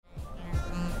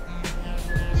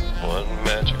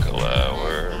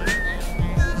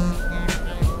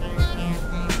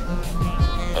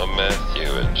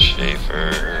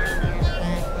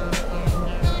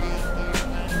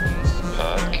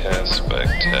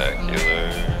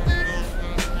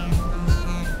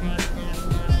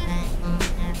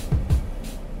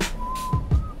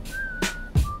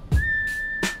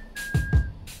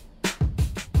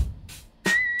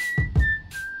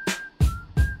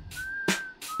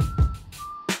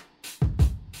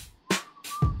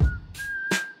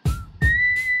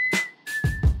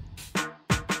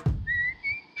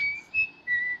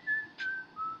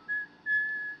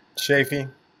Chafee?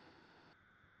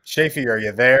 Chafee, are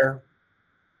you there?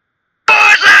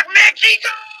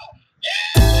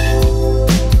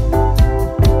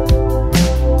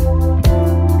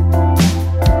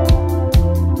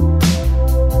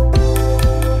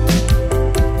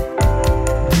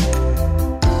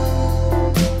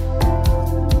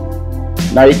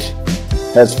 Night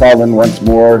has fallen once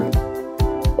more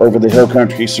over the hill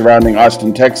country surrounding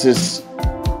Austin, Texas.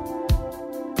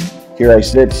 Here I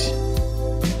sit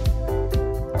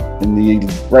in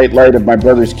the bright light of my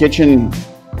brother's kitchen,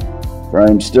 where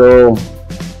I'm still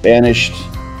banished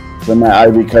from my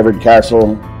ivy-covered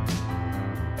castle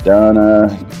down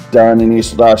in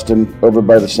East Austin, over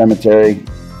by the cemetery.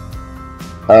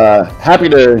 Happy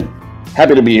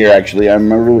to be here. Actually,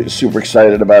 I'm really super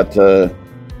excited about the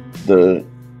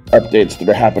updates that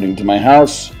are happening to my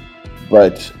house,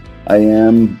 but I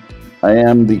am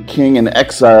the king in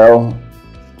exile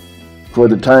for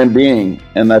the time being,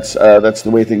 and that's the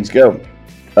way things go.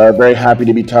 Very happy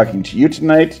to be talking to you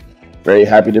tonight. Very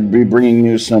happy to be bringing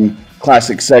you some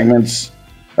classic segments,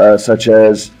 such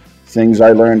as things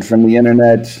I learned from the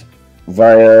internet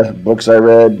via books I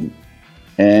read,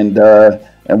 and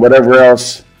whatever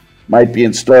else might be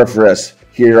in store for us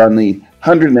here on the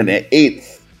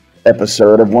 108th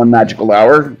episode of One Magical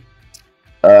Hour.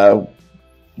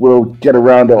 We'll get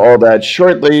around to all that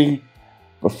shortly.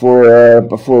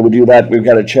 Before we do that, we've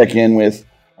got to check in with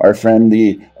our friend,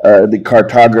 the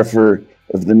cartographer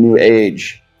of the new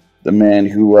age, the man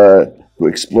who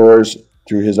explores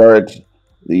through his art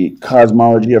the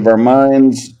cosmology of our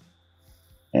minds,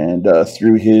 and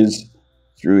through his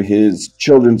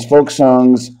children's folk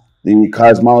songs, the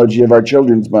cosmology of our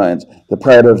children's minds. The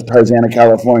pride of Tarzana,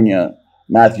 California,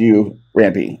 Matthew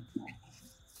Rampy.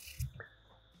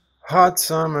 Hot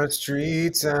summer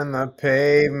streets and the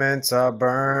pavements are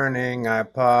burning. I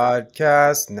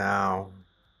podcast now.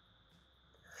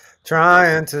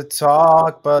 Trying to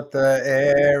talk, but the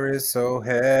air is so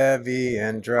heavy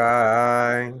and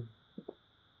dry.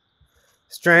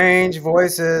 Strange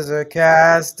voices are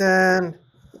casting.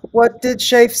 What did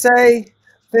Shafe say?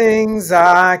 Things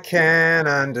I can't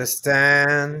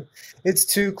understand. It's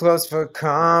too close for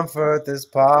comfort. This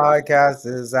podcast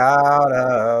is out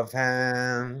of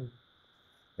hand.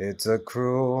 It's a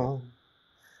cruel,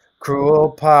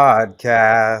 cruel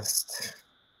podcast.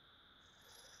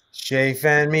 Shafe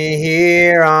and me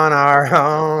here on our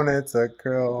own. It's a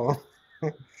cruel,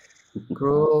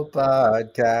 cruel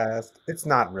podcast. It's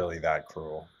not really that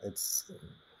cruel. It's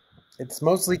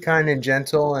mostly kind and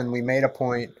gentle, and we made a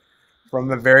point from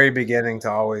the very beginning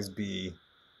to always be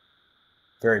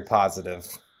very positive.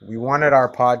 We wanted our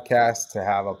podcast to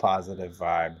have a positive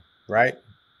vibe, right?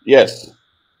 Yes.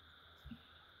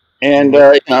 And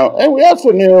and we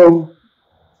also knew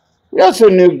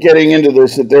getting into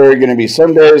this that there were going to be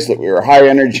some days that we were high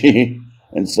energy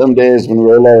and some days when we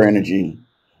were lower energy.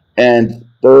 And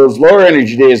those lower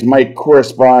energy days might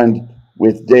correspond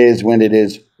with days when it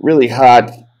is really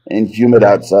hot and humid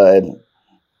outside.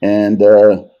 And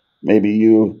maybe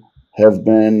you have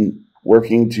been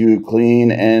working to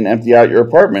clean and empty out your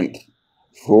apartment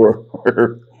for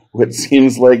what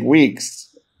seems like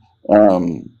weeks.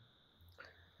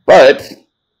 But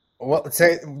well,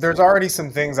 say there's already some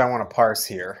things I want to parse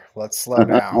here. Let's slow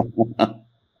down.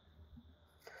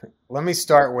 Let me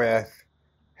start with,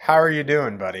 how are you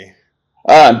doing, buddy?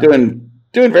 I'm doing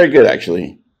very good,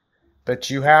 actually. But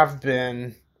you have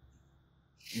been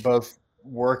both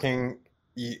working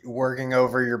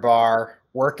over your bar,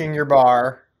 working your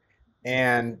bar,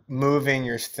 and moving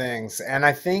your things. And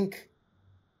I think,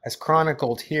 as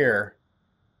chronicled here,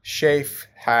 Shafe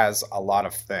has a lot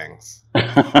of things.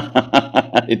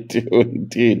 I do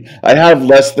indeed. I have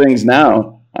less things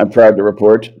now, I'm proud to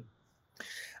report.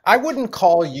 I wouldn't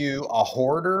call you a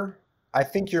hoarder. I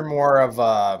think you're more of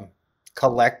a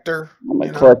collector. I'm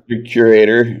a collector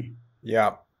curator.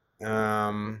 Yeah.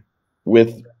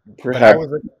 With perhaps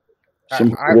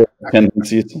some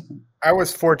tendencies. I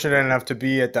was fortunate enough to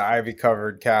be at the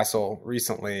ivy-covered castle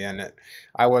recently, and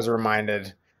I was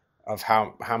reminded of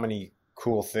how many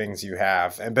cool things you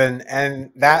have, and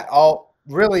that all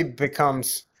really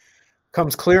comes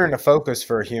clear into focus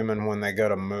for a human when they go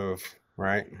to move,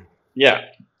 right? Yeah.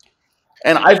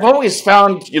 And I've always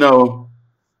found,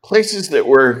 places that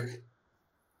were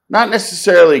not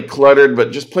necessarily cluttered,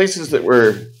 but just places that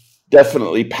were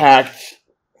definitely packed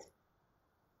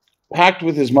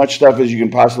with as much stuff as you can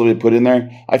possibly put in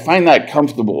there. I find that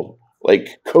comfortable,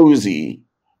 like cozy,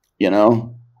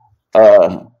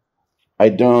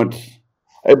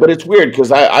 but it's weird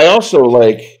because I also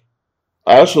like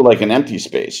an empty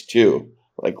space too.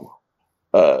 Like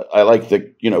I like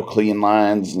the clean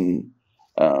lines and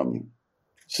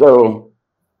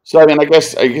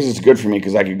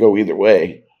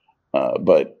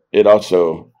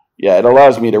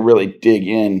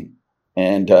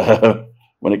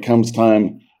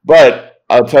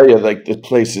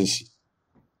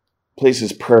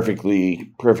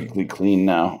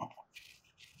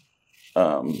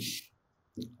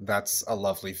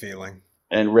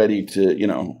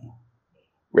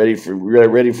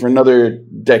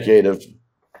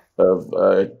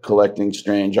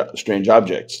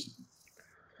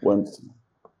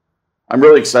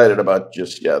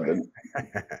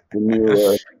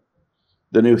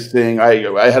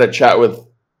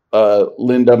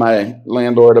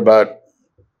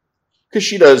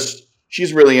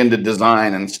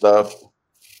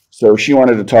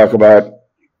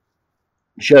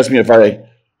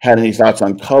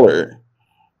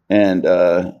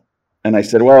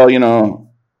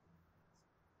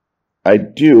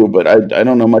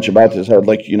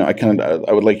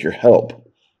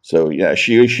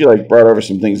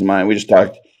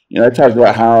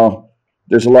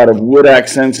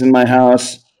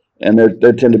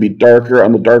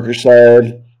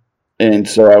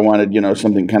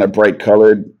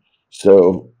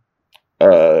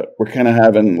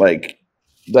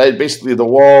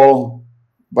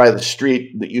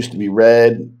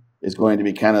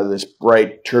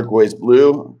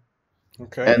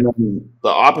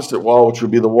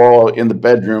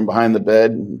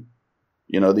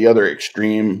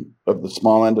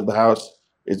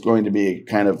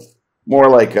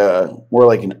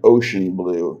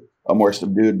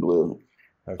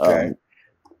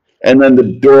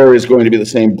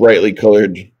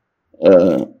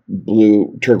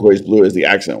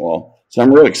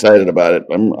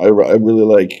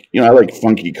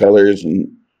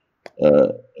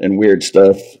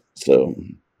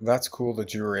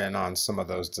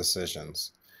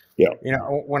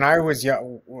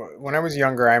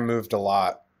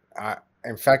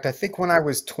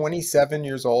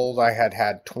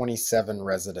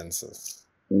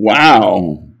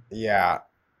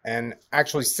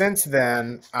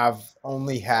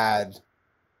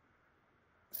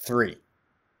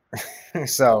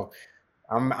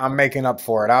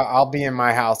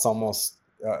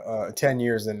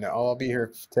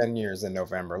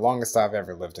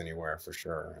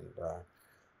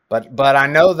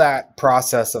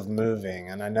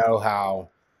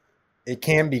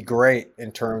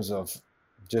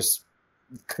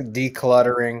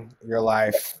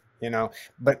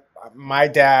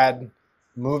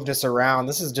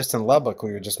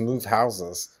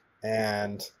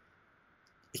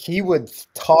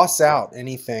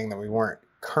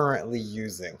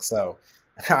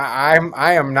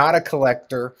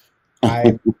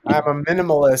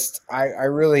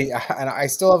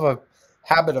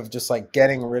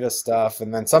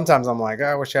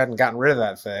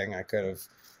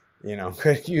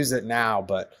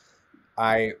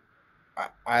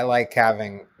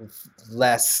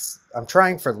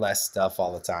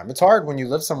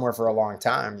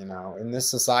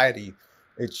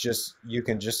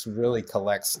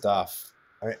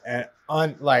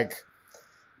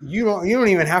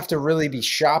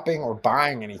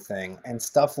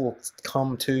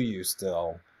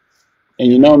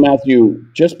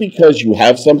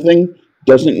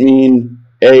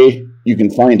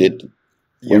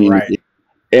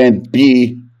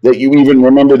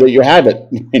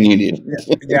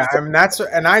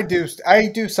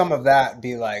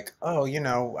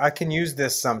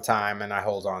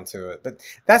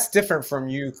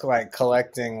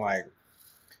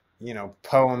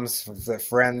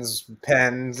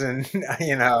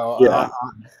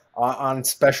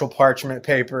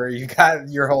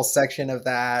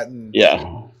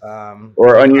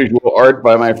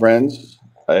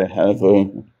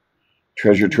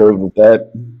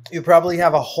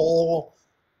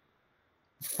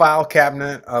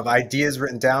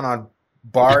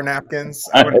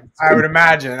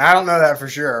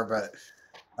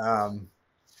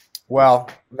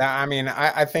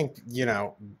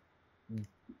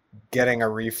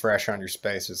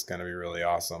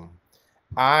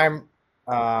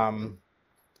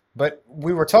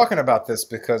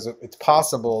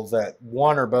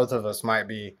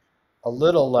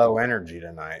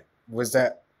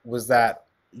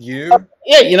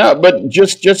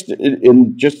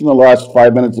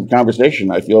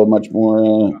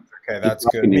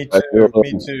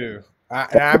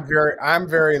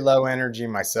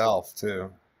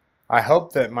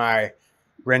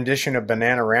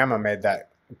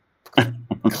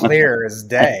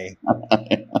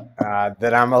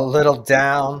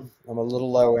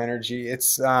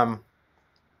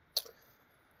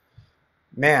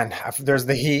Man, there's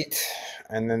the heat,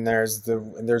 and then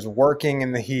there's working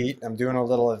in the heat. I'm doing a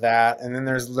little of that, and then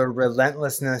there's the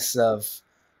relentlessness of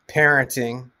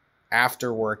parenting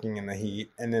after working in the heat,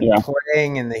 and then Yeah.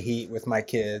 playing in the heat with my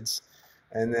kids,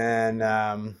 and then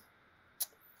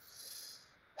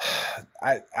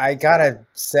I gotta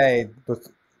say,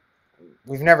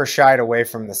 we've never shied away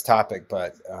from this topic,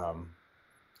 but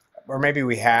or maybe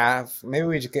we have. Maybe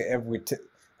we just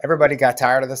everybody got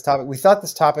tired of this topic. We thought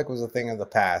this topic was a thing of the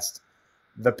past,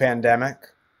 the pandemic.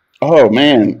 Oh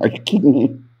man, are you kidding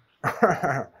me?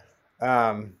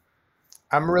 um,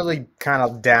 I'm really kind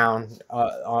of down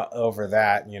over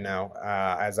that,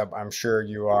 as I'm sure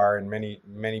you are, and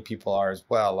many people are as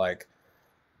well. Like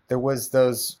there was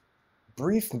those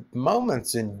brief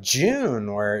moments in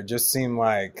June where it just seemed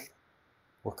like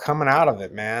we're coming out of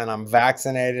it, man. I'm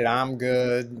vaccinated, I'm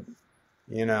good,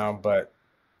 but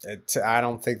I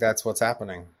don't think that's what's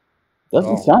happening at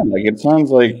Doesn't all. sound like it. Sounds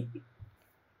like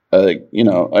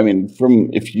I mean,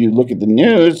 from if you look at the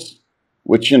news,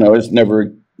 which is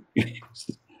never,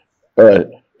 uh,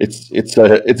 it's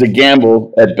a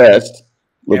gamble at best.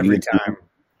 Looking Every at, time.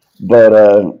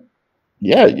 but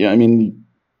yeah. I mean,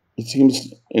 it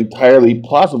seems entirely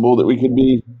plausible that we could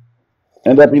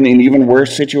end up in an even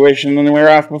worse situation than we were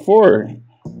off before.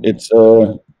 It's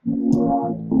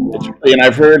and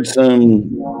I've heard some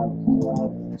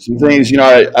things.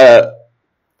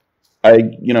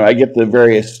 I get the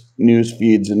various news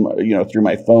feeds and through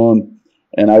my phone,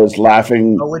 and I was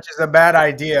laughing. Which is a bad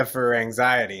idea for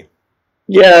anxiety.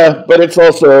 Yeah, but it's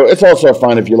also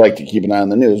fun if you like to keep an eye on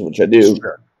the news, which I do.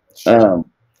 Sure. And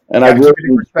Got I've to keep really it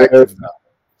in perspective,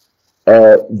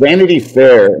 though. Vanity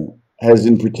Fair has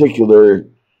in particular,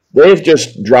 they've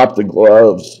just dropped the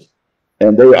gloves,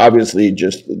 and they obviously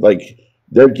just like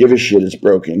their give a shit is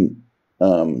broken.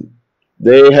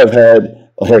 They have had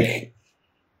like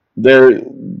their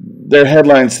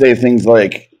headlines say things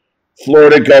like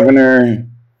Florida Governor,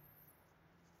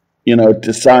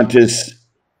 DeSantis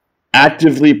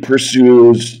actively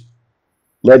pursues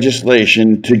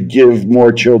legislation to give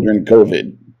more children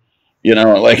COVID.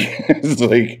 Like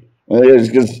it's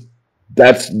because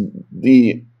that's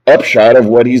the upshot of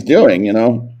what he's doing. And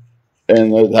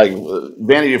like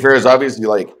Vanity Fair is obviously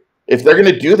like, if they're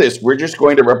going to do this, we're just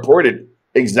going to report it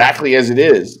exactly as it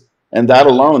is, and that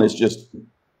alone is just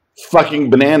fucking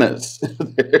bananas.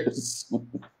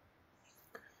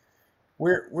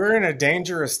 We're in a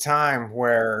dangerous time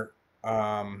where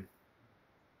the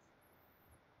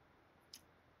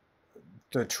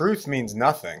truth means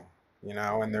nothing,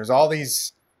 and there's all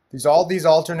these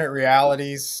alternate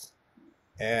realities.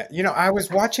 And I was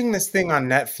watching this thing on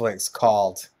Netflix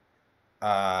called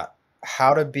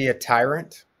How to Be a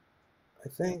Tyrant, I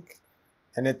think.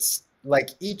 And it's like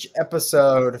each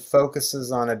episode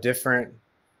focuses on a different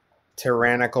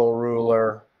tyrannical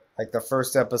ruler. Like the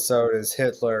first episode is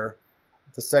Hitler.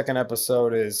 The second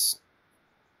episode is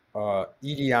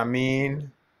Idi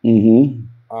Amin.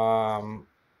 Mm-hmm.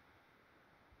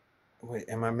 Wait,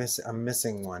 I'm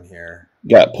missing one here.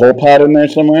 Got Pol Pot in there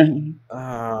somewhere?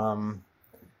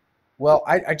 Well,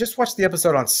 I just watched the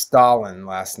episode on Stalin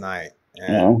last night,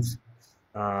 and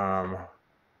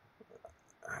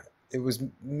it was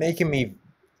making me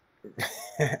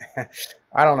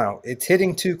I don't know. It's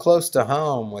hitting too close to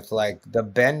home with like the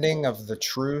bending of the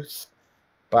truth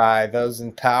by those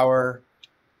in power.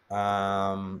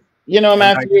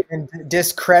 Matthew, And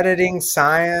discrediting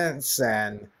science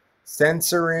and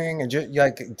censoring and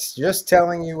just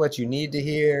telling you what you need to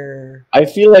hear. I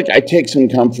feel like I take some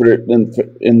comfort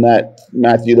in that,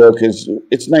 Matthew, though, because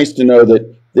it's nice to know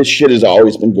that this shit has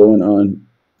always been going on.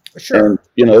 Sure.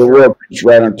 And, the world is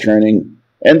right on turning.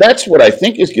 And that's what I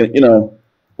think is going to,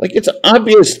 like, it's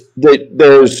obvious that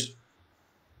there's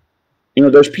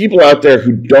people out there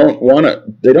who don't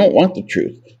want the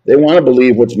truth. They want to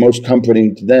believe what's most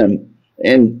comforting to them.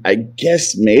 And I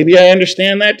guess maybe I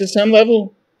understand that to some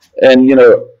level. And,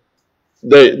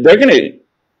 they're going to,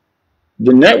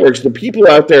 the networks, the people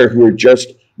out there who are just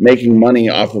making money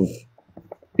off of,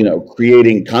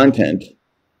 creating content,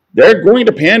 they're going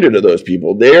to pander to those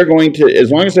people. They are going to, as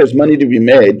long as there's money to be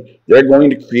made, they're going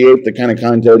to create the kind of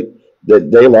content that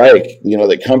they like,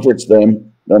 that comforts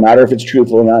them, no matter if it's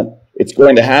truthful or not. It's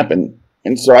going to happen.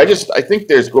 And so I think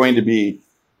there's going to be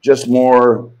just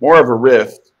more of a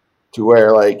rift to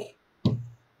where, like,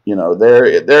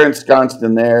 they're ensconced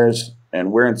in theirs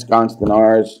and we're ensconced in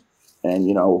ours. And,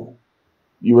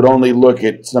 you would only look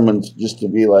at someone just to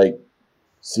be like,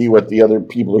 see what the other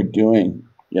people are doing,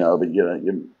 but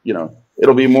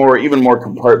it'll be even more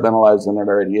compartmentalized than it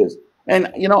already is. And,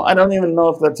 I don't even know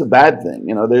if that's a bad thing.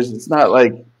 It's not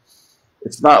like,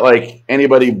 it's not like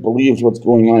anybody believes what's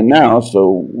going on now.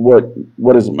 So what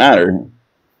does it matter?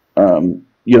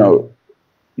 You know,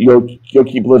 you'll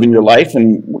keep living your life,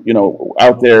 and you know,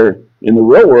 out there in the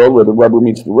real world where the rubber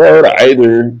meets the road,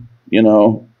 you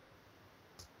know,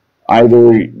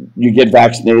 either you get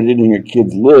vaccinated and your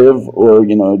kids live, or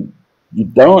you know, you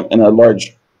don't, and a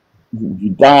large you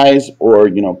dies, or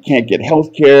you know, can't get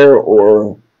health care,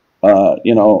 or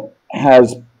you know,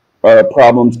 has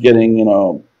problems getting, you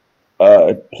know,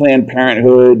 Planned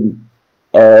Parenthood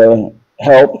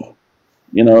help.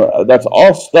 You know, that's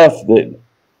all stuff that,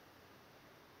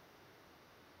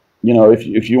 you know,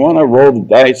 if you want to roll the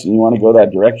dice and you want to go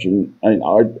that direction, I mean,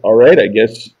 all right, I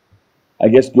guess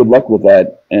good luck with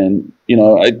that. And you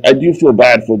know, I do feel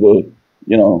bad for the,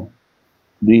 you know,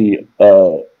 the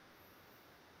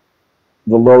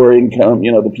lower income,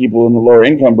 you know, the people in the lower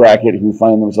income bracket who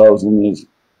find themselves in these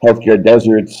healthcare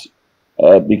deserts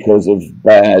because of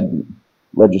bad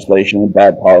legislation and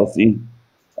bad policy.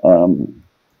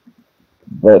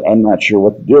 But I'm not sure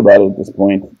what to do about it at this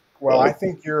point. Well, I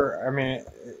think you're. I mean,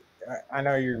 I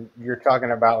know you're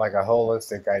talking about like a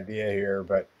holistic idea here,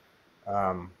 but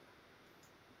um,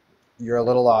 you're a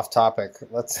little off topic.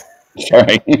 Let's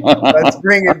Sorry. let's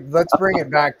bring it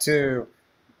back to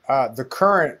the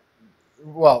current.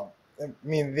 Well, I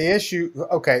mean the issue.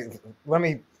 Okay, let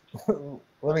me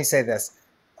let me say this.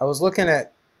 I was looking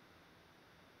at.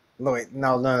 No, wait,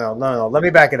 no. Let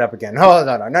me back it up again. No,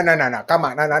 no. Come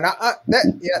on, no.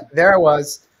 Yeah, there I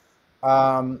was.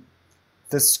 Um,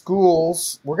 the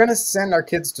schools. We're gonna send our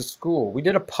kids to school. We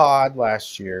did a pod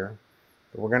last year.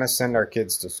 But we're gonna send our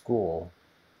kids to school,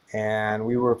 and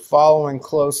we were following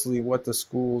closely what the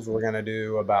schools were gonna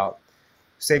do about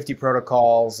safety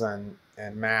protocols and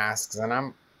masks. And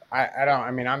I don't.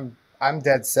 I mean, I'm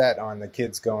dead set on the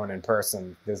kids going in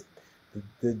person.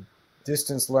 The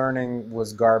distance learning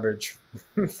was garbage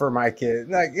for my kids.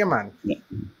 Like, come on,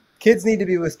 kids need to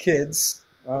be with kids.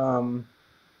 Parents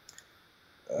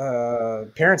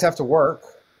have to work,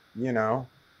 you know,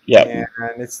 Yeah.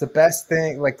 and it's the best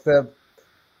thing. Like the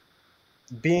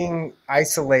being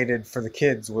isolated for the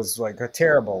kids was like a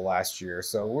terrible last year.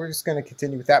 So we're just going to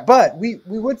continue with that. But we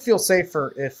would feel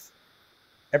safer if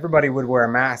everybody would wear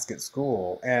a mask at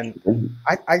school. And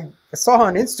I saw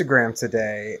on Instagram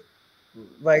today,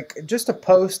 like just a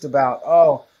post about,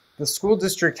 oh, the school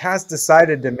district has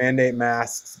decided to mandate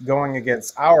masks going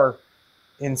against our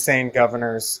insane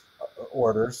governor's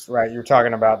orders, right? You're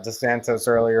talking about DeSantis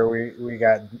earlier. We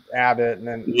got Abbott, and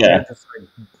then Yeah.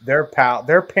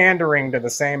 they're pandering to the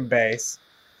same base.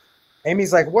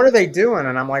 Amy's like, what are they doing?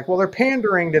 And I'm like, well, they're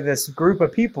pandering to this group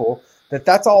of people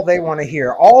that's all they want to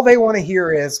hear. All they want to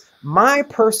hear is my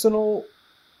personal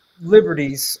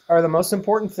liberties are the most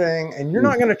important thing, and you're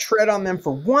not going to tread on them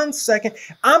for 1 second.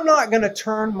 I'm not going to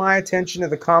turn my attention to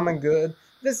the common good.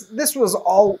 This was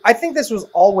all. I think this was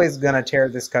always going to tear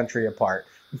this country apart.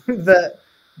 the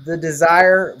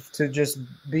desire to just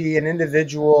be an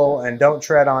individual and don't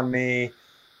tread on me.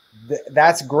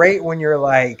 That's great when you're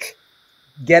like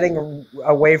getting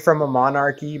away from a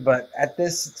monarchy, but at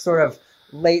this sort of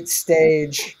late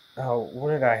stage, oh, what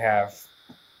did I have?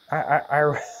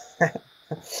 I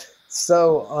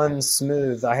so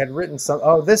unsmooth. I had written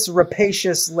this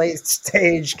rapacious late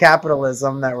stage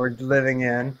capitalism that we're living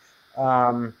in.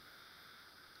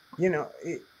 You know,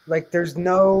 like there's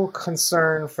no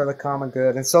concern for the common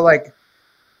good. And so like,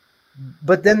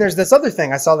 but then there's this other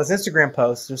thing. I saw this Instagram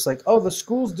post just like, oh, the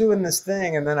school's doing this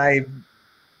thing. And then I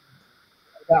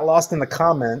got lost in the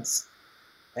comments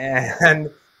and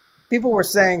people were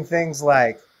saying things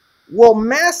like, well,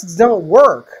 masks don't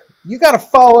work. You got to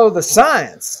follow the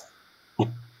science.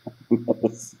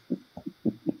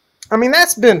 I mean,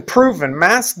 that's been proven.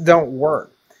 Masks don't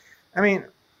work. I mean,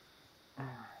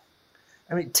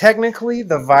 technically,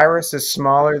 the virus is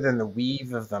smaller than the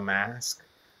weave of the mask.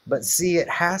 But see, it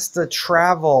has to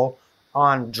travel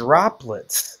on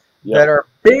droplets that are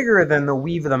bigger than the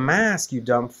weave of the mask, you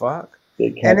dumb fuck.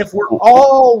 And if we're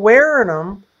all wearing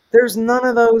them, there's none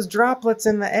of those droplets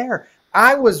in the air.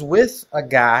 I was with a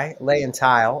guy laying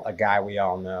tile, a guy we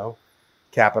all know,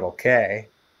 capital K,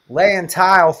 laying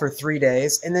tile for 3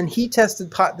 days, and then he tested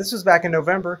this was back in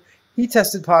November. He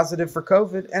tested positive for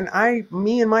COVID, and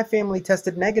me and my family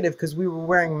tested negative because we were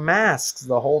wearing masks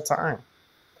the whole time.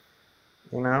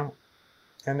 You know?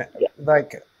 And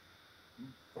like,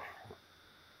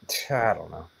 I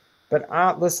don't know.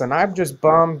 But listen, I'm just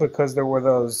bummed because there were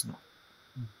those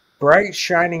bright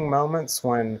shining moments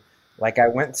when, like, I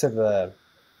went to the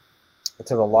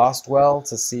Lost Well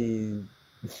to see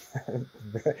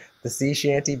the sea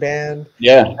shanty band.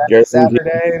 Yeah,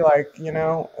 Saturday, like, you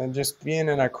know, and just being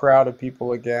in a crowd of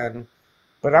people again.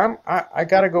 But I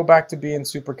got to go back to being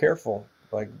super careful,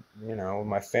 like with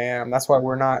my fam. That's why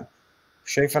we're not.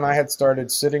 Shafe and I had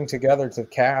started sitting together to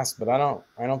cast, but I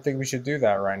don't think we should do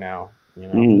that right now.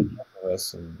 Mm.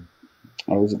 Us and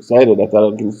I was excited. I thought I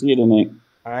was going to see it tonight.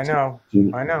 I know,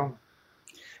 Mm. I know.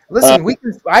 Listen, we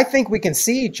can. I think we can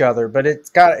see each other, but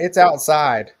it's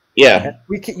outside. And Yeah,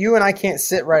 you and I can't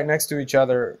sit right next to each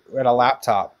other at a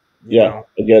laptop. yeah,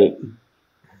 I get it.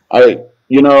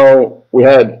 We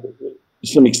had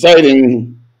some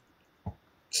exciting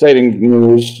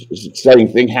news, this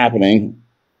exciting thing happening.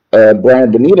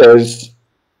 Brian Benitez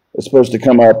is supposed to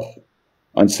come up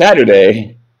on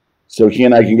Saturday, so he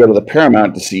and I can go to the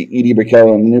Paramount to see Edie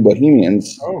Brickell and the New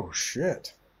Bohemians. Oh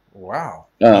shit! Wow.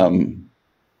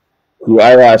 Who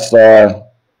I last saw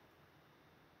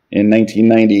in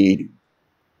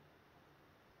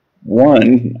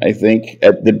 1991, I think,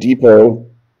 at the Depot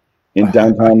in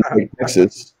downtown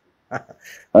Texas. But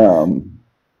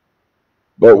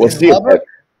we'll see if that,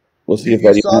 we'll see if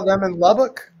You that saw them in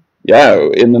Lubbock? Yeah,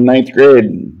 in the 9th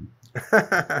grade.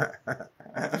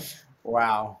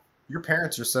 Wow. Your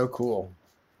parents are so cool.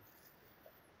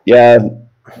 Yeah.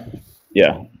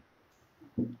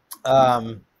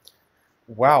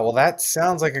 Wow, well that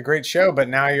sounds like a great show, but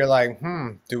now you're like,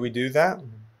 do we do that?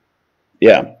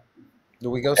 Yeah. Do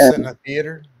we go sit in a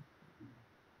theater?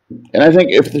 And I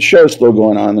think if the show's still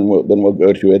going on, then we'll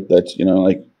go to it. That's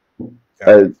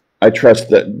Yeah. I trust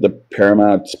that the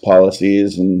Paramount's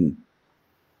policies, and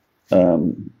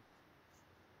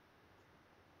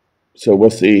so we'll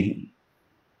see.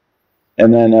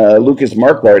 And then Lucas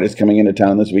Marquardt is coming into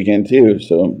town this weekend too.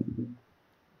 So,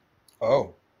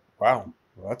 oh, wow,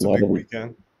 well, that's a big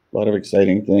weekend. A lot of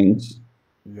exciting things.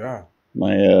 Yeah.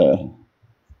 My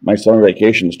summer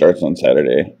vacation starts on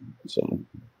Saturday. So.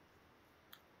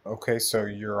 Okay, so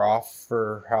you're off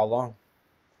for how long?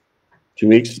 2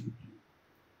 weeks.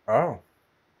 Oh,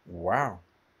 wow.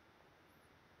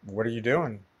 What are you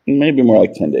doing? Maybe more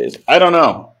like 10 days. I don't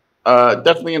know.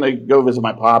 Definitely going to go visit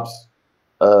my pops,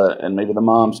 and maybe the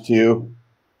moms too.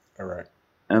 All right.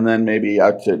 And then maybe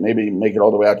make it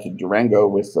all the way out to Durango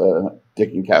with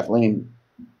Dick and Kathleen.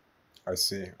 I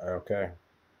see. Okay.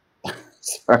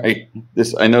 Sorry.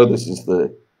 I know this is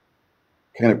the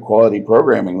kind of quality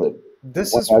programming that.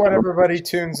 This is what everybody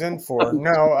tunes in for.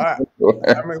 No, I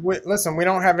mean, listen, we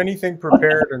don't have anything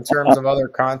prepared in terms of other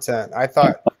content. I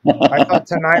thought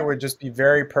tonight would just be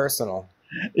very personal.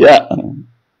 Yeah,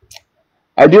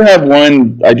 I do have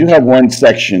one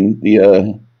section,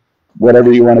 the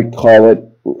whatever you want to call it.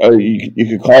 You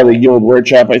could call it a Yield Word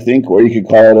Shop, I think, or you could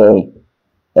call it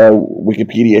a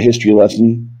Wikipedia history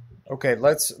lesson. Okay,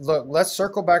 let's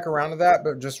circle back around to that,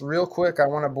 but just real quick, I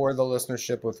want to bore the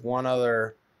listenership with one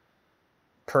other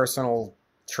personal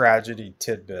tragedy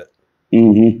tidbit.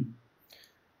 Mm-hmm.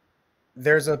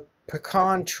 There's a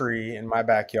pecan tree in my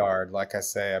backyard. Like I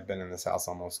say, I've been in this house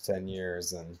almost 10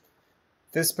 years, and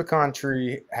this pecan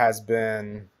tree it's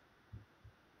been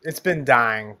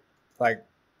dying like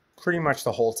pretty much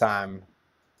the whole time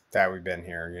that we've been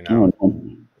here,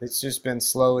 Mm-hmm. It's just been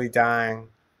slowly dying.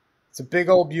 It's a big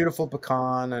old beautiful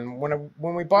pecan, and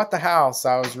when we bought the house,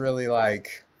 I was really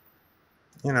like,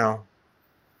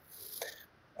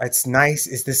 it's nice.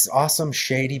 It's this awesome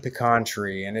shady pecan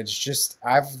tree, and it's just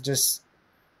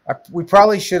we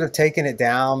probably should have taken it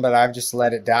down, but I've just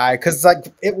let it die because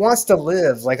it wants to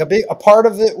live. Like a part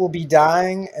of it will be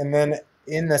dying, and then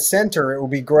in the center it will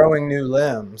be growing new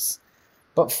limbs.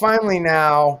 But finally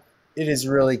now it is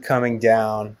really coming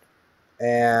down.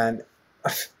 And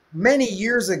many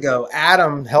years ago,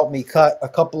 Adam helped me cut a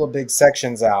couple of big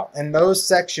sections out, and those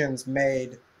sections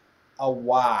made a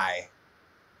Y.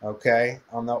 Okay,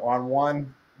 on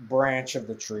one branch of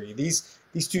the tree. These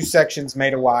two sections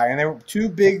made a Y, and they were two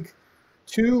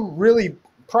really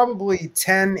probably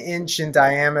 10-inch in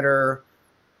diameter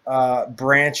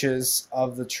branches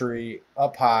of the tree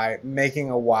up high,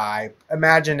 making a Y.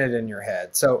 Imagine it in your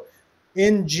head. So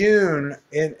in June,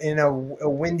 in a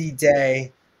windy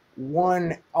day,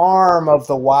 one arm of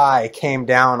the Y came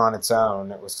down on its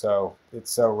own. It's so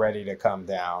ready to come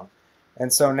down.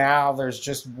 And so now there's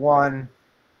just one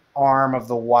arm of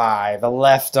the Y, the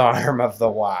left arm of the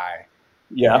Y.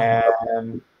 Yeah.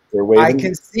 And I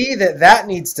can see that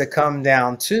needs to come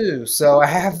down too. So I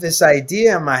have this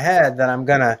idea in my head that I'm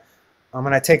gonna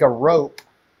take a rope,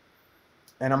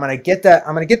 and I'm gonna get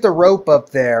the rope up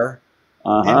there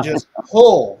and just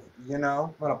pull. I'm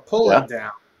gonna pull it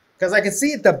down because I can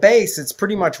see at the base it's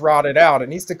pretty much rotted out. It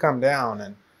needs to come down,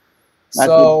 and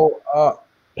so.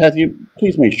 Matthew,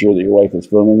 please make sure that your wife is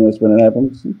filming this when it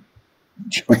happens.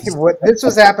 This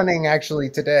was happening actually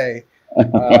today.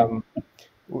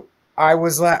 I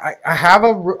was like, I have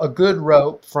a good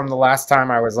rope from the last time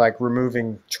I was like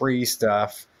removing tree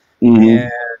stuff, Mm-hmm.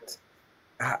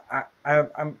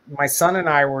 and my son and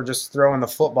I were just throwing the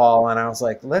football, and I was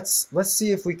like, let's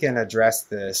see if we can address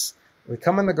this. We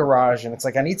come in the garage, and it's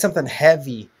like I need something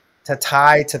heavy to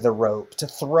tie to the rope to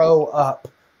throw up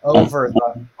over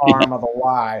the arm of the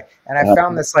Y, and I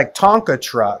found this like Tonka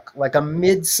truck, like a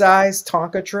mid-sized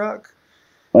Tonka truck,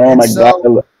 Oh and my God, I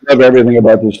love everything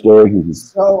about this story.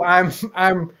 so I've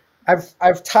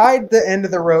tied the end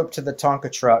of the rope to the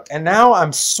Tonka truck, and now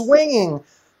I'm swinging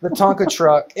the Tonka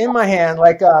truck in my hand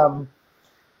like I'm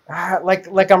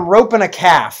roping a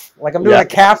calf, like I'm doing Yeah. a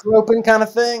calf roping kind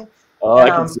of thing, Oh, and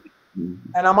I can see.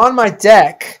 I'm on my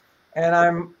deck, and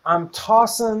I'm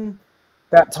tossing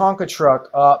that Tonka truck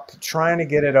up, trying to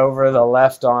get it over the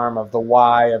left arm of the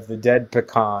Y of the dead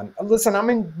pecan. Listen, I'm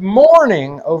in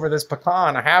mourning over this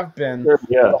pecan. I have been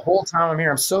Yeah. the whole time I'm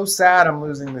here. I'm so sad I'm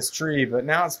losing this tree, but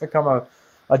now it's become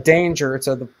a danger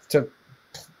to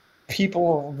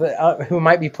people that, who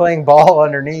might be playing ball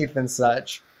underneath and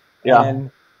such. Yeah.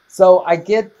 And so I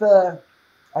did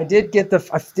get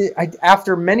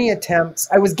after many attempts,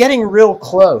 I was getting real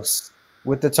close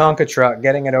with the Tonka truck,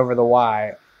 getting it over the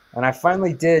Y. And I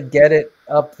finally did get it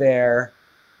up there.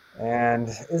 And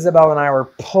Isabel and I were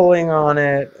pulling on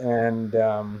it. And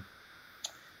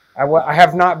I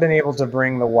have not been able to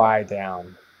bring the Y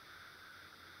down.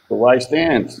 The Y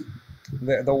stands.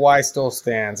 The Y still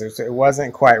stands. It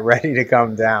wasn't quite ready to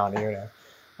come down.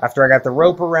 After I got the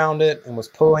rope around it and was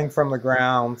pulling from the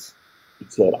ground.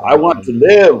 It said, "I want to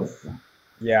live."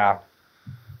 Yeah.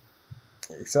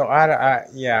 So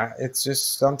yeah, it's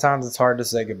just sometimes it's hard to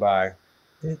say goodbye.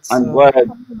 It's I'm glad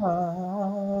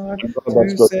hard that to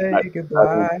story say did not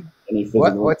goodbye. end in any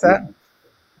physical What's that? injury.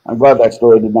 I'm glad that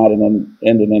story did not end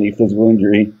in any physical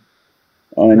injury.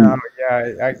 No,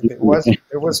 yeah, it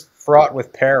was fraught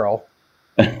with peril.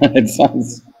 It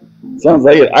sounds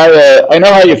like it. I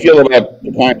know how you feel about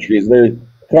pecan trees.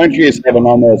 Pecan trees have an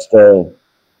almost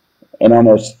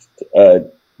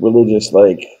religious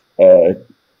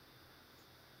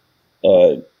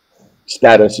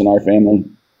status in our family.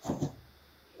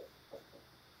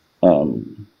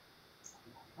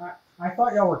 I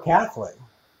thought y'all were Catholic.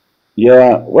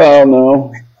 Yeah, well,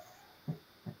 no.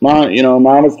 Mom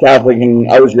was Catholic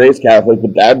and I was raised Catholic,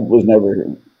 but Dad was never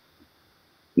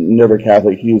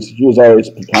Catholic. He was always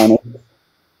pecanist.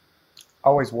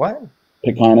 Always what?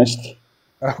 Pecanist.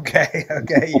 Okay,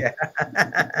 yeah.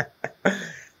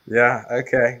 Yeah,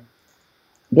 okay.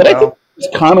 But I think it's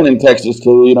common in Texas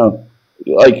to,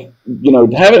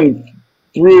 having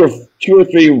two or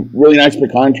three really nice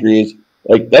pecan trees,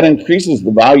 like that increases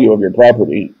the value of your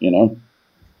property,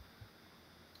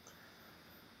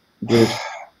 There's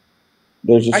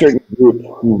a certain group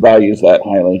who values that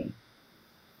highly.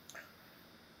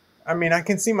 I mean, I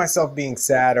can see myself being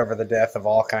sad over the death of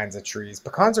all kinds of trees.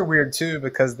 Pecans are weird too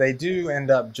because they do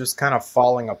end up just kind of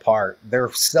falling apart.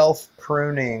 They're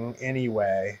self-pruning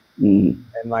anyway. Mm.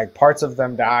 And like parts of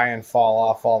them die and fall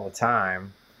off all the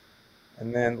time.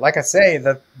 And then, like I say,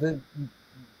 the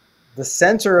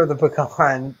center of the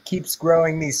pecan keeps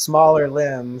growing these smaller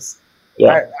limbs.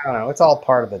 Yeah. I don't know. It's all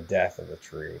part of the death of the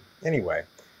tree. Anyway,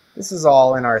 this is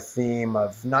all in our theme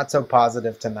of not so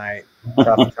positive tonight,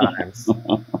 tough times.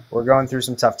 We're going through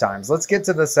some tough times. Let's get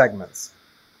to the segments.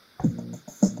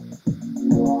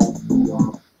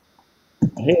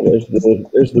 Hey, there's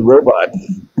the robot.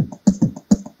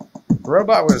 The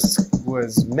robot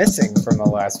was missing from the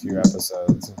last few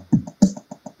episodes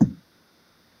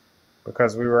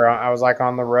because I was like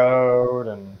on the road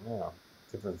and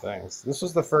different things. This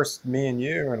was the first me and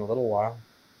you in a little while.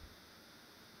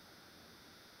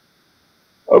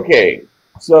 Okay,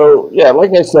 so yeah,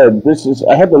 like I said,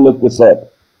 I had to look this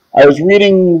up. I was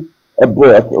reading a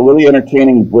book, a really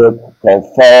entertaining book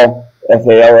called Fall,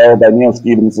 F-A-L-L, by Neil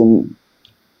Stevenson.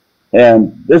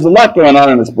 And there's a lot going on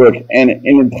in this book, and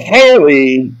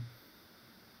entirely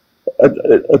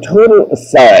a total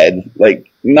aside, like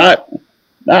not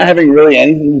having really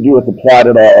anything to do with the plot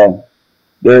at all.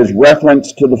 There's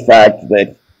reference to the fact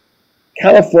that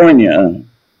California.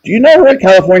 Do you know where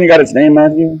California got its name,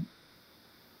 Matthew?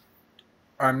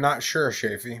 I'm not sure,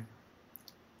 Shafee.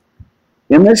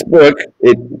 In this book,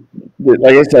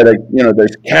 like I said,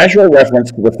 there's casual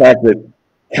reference to the fact that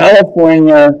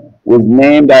California was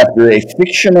named after a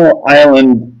fictional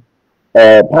island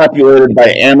populated by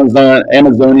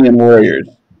Amazonian warriors.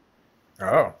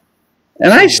 Oh.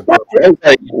 And I stopped. I was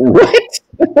like, what?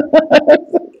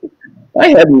 I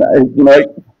hadn't.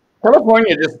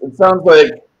 California it sounds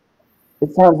like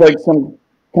some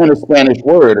kind of Spanish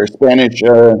word or Spanish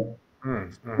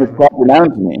proper noun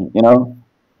to me.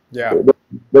 Yeah.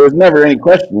 There was never any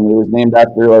question. It was named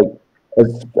after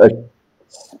like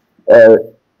a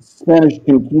Spanish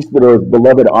conquistador's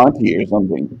beloved auntie or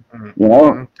something. You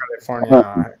know.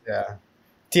 California. Yeah.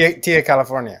 Tia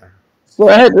California. So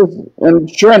I had this, and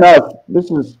sure enough,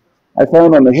 I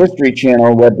found on the History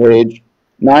Channel webpage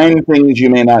 9 things you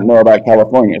may not know about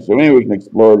California. So maybe we can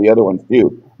explore the other ones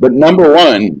too. But number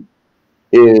one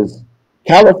is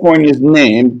California's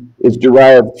name is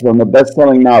derived from a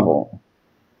best-selling novel.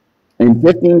 In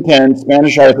 1510,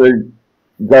 Spanish author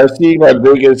Garcia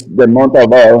Rodriguez de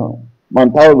Montalvo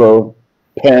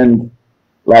penned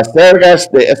Las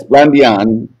Sergas de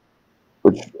Esplandian,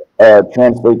 which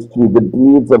translates to The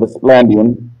Deeds of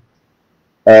Esplandian,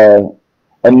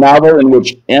 a novel in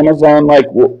which Amazon-like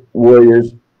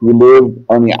warriors who lived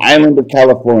on the island of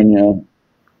California,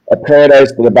 a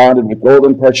paradise that abounded with gold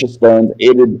and precious stones,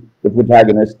 aided the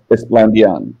protagonist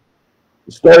Esplandian.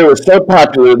 The story was so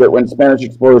popular that when Spanish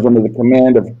explorers under the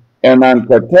command of Hernan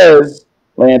Cortez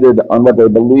landed on what they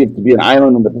believed to be an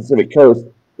island on the Pacific coast,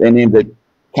 they named it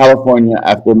California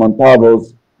after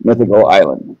Montalvo's mythical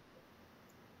island.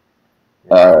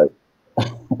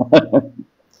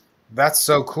 That's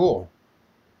so cool.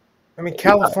 I mean,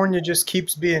 California just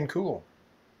keeps being cool.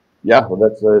 Yeah, well,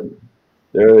 that's what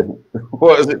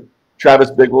was it?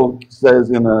 Travis Bickle says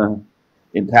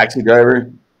in Taxi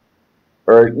Driver,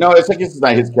 or no, I guess it's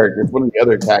not his character. It's one of the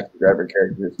other taxi driver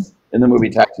characters in the movie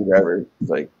Taxi Driver. It's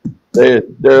like they're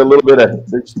a little bit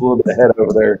just a little bit ahead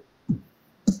over there.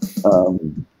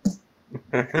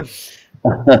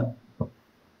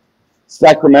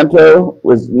 Sacramento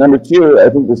was number 2. I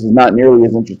think this is not nearly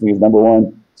as interesting as number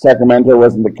 1. Sacramento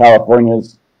wasn't the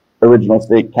California's original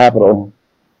state capital.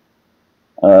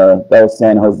 That was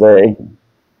San Jose.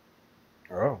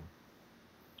 Oh.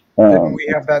 Didn't we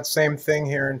have that same thing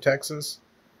here in Texas?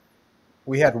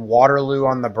 We had Waterloo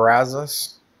on the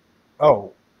Brazos.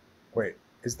 Oh, wait.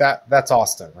 That's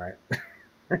Austin, right?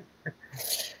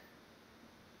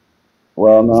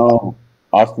 Well, no.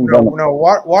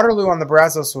 Waterloo on the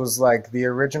Brazos was like the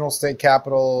original state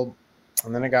capital,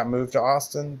 and then it got moved to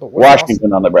Austin. But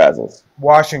Washington on the Brazos.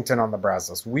 Washington on the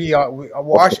Brazos.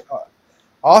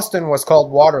 Austin was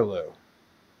called Waterloo.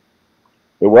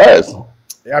 It was.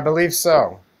 I believe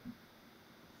so.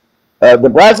 The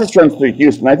Brazos runs through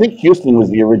Houston. I think Houston was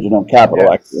the original capital,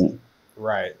 yes. Actually.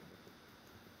 Right.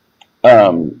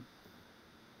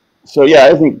 So yeah,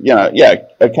 I think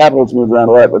capitals moved around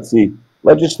a lot. Let's see.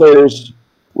 Legislators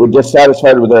were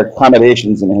dissatisfied with their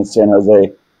accommodations in San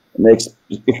Jose, and they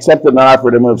accepted an offer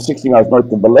to move 60 miles north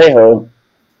to Vallejo.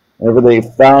 However, they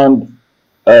found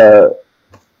they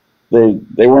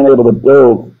weren't able to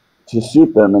build to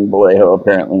suit them in Vallejo,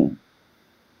 apparently.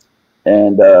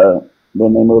 And then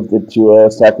they moved it to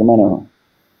Sacramento.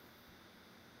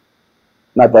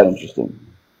 Not that interesting.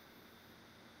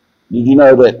 Did you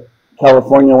know that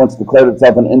California once declared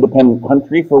itself an independent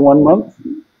country for 1 month?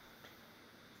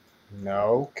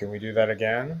 No. Can we do that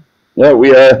again? Yeah,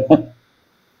 we well,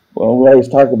 we always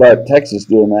talk about Texas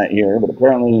doing that here, but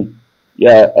apparently,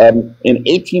 yeah, in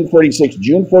 1846,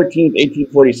 June 14th,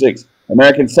 1846,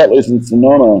 American settlers in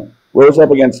Sonoma rose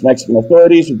up against Mexican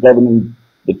authorities who governed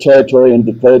the territory and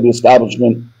declared the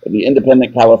establishment of the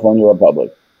independent California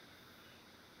Republic.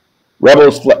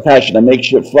 Rebels fashioned a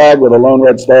makeshift flag with a lone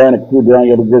red star and a crude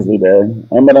drawing of a grizzly bear.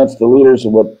 Unbeknownst to leaders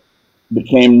of what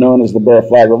became known as the Bear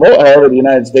Flag Revolt, however, the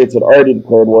United States had already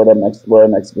declared war on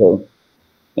Mexico.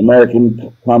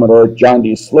 American Commodore John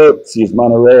D. Sloat seized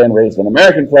Monterey and raised an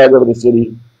American flag over the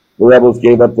city. The rebels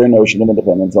gave up their notion of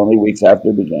independence only weeks after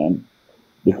it began,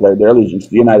 declared their allegiance to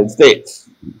the United States.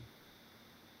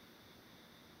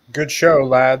 Good show,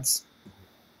 lads.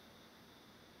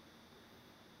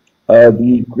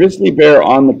 The grizzly bear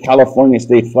on the California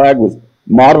state flag was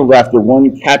modeled after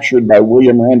one captured by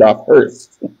William Randolph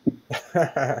Hearst.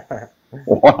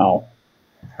 Wow.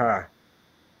 Huh.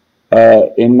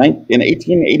 In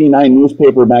 1889,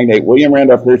 newspaper magnate William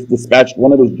Randolph Hearst dispatched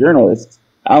one of his journalists,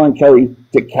 Alan Kelly,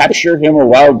 to capture him a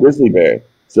wild grizzly bear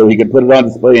so he could put it on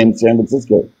display in San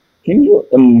Francisco. Can you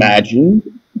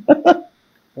imagine?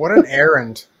 What an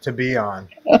errand to be on.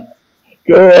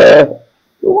 Go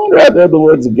wander out there in the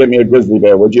woods and get me a grizzly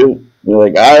bear, would you? And you're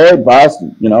like, all right, boss,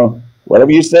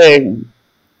 whatever you say.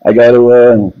 I got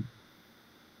to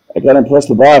impress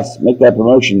the boss, make that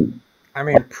promotion. I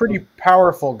mean, pretty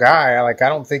powerful guy. I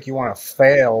don't think you want to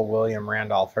fail William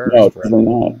Randolph Hearst. No, certainly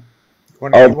not.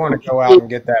 You want to go out and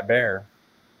get that bear.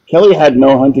 Kelly had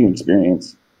no hunting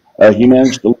experience. He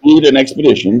managed to lead an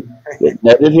expedition that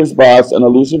netted his boss, an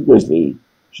elusive grizzly,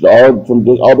 should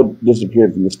all but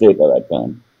disappeared from the state by that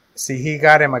time. See, he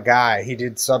got him a guy. He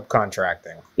did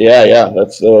subcontracting. Yeah,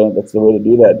 that's the way to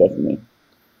do that, definitely.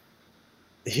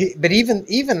 But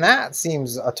even that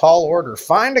seems a tall order.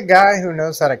 Find a guy who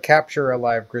knows how to capture a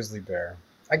live grizzly bear.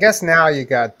 I guess now you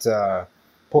got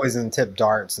poison tip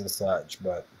darts and such,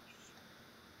 but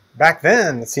back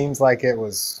then it seems like it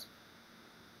was,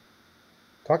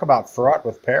 talk about fraught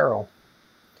with peril.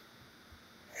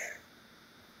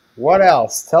 What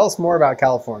else? Tell us more about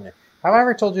California. Have I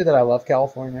ever told you that I love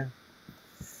California?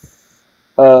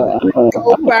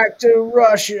 Go back to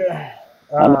Russia.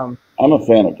 I'm a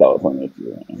fan of California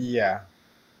too. Yeah,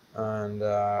 and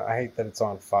I hate that it's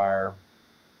on fire.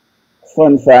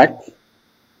 Fun fact: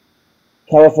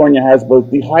 California has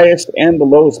both the highest and the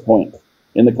lowest point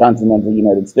in the continental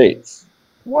United States.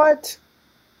 What?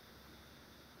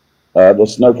 The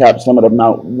snow-capped summit of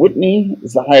Mount Whitney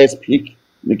is the highest peak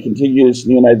in the contiguous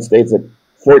United States at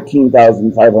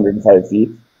 14,505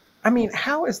 feet. I mean,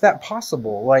 how is that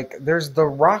possible? Like, there's the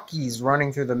Rockies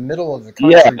running through the middle of the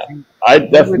country. Yeah, I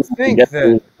definitely think get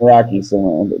the Rockies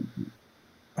somewhere.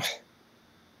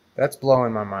 That's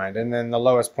blowing my mind. And then the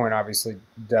lowest point, obviously,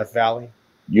 Death Valley.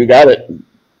 You got it.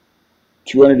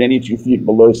 282 feet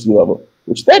below sea level,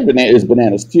 which that is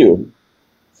bananas too.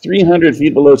 300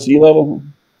 feet below sea level.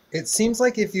 It seems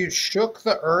like if you shook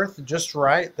the earth just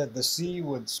right, that the sea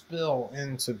would spill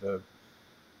into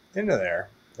there.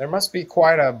 There must be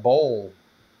quite a bowl.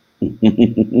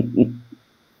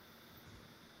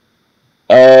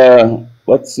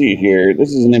 Let's see here.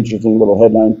 This is an interesting little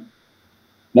headline.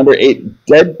 Number 8,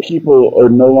 dead people are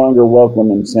no longer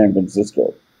welcome in San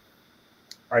Francisco.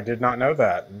 I did not know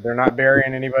that. They're not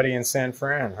burying anybody in San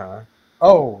Fran, huh?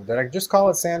 Oh, did I just call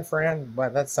it San Fran?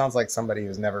 But that sounds like somebody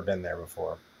who's never been there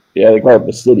before. Yeah, they call it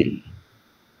the city.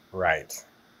 Right.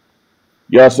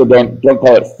 You also don't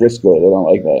call it Frisco. They don't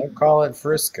like that. Don't call it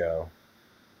Frisco.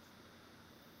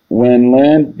 When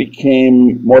land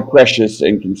became more precious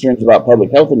and concerns about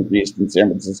public health increased in San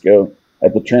Francisco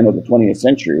at the turn of the 20th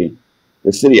century,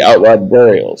 the city outlawed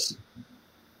burials.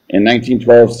 In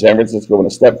 1912, San Francisco went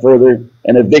a step further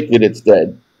and evicted its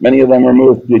dead. Many of them were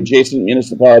moved to the adjacent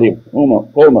municipality of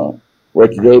Colma, where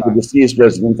today the deceased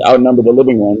residents outnumber the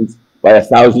living ones by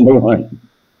 1,000 to 1.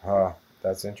 Oh,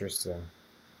 that's interesting.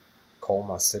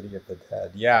 Colma, City of the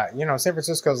Dead. Yeah, San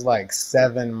Francisco's like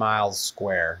 7 miles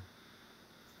square.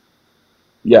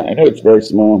 Yeah, I know it's very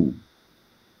small.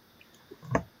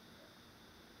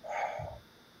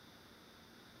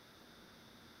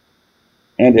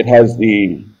 And it has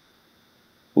the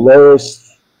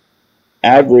lowest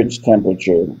average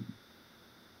temperature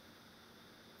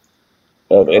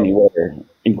of anywhere,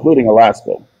 including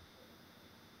Alaska.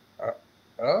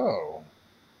 Oh.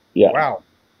 Yeah. Wow.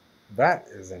 That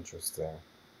is interesting.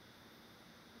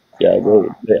 Yeah,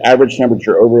 the average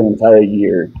temperature over an entire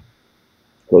year,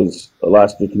 because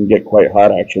Alaska can get quite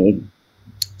hot, actually.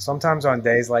 Sometimes on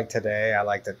days like today, I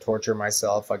like to torture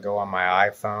myself. I go on my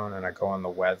iPhone and I go on the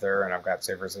weather, and I've got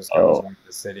San Francisco as one of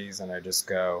the cities, and I just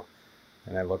go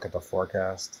and I look at the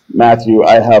forecast. Matthew,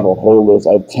 I have a whole list.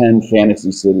 I have 10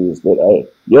 fantasy cities that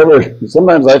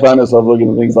sometimes I find myself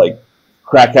looking at things like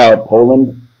Krakow,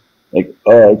 Poland. Like,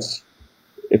 oh,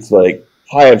 it's like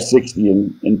high of 60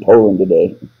 in Poland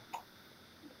today.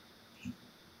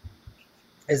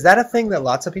 Is that a thing that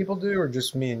lots of people do, or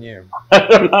just me and you?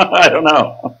 I don't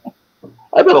know.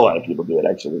 I bet a lot of people do it,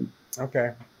 actually.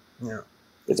 Okay. Yeah.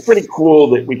 It's pretty cool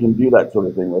that we can do that sort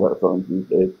of thing with our phones these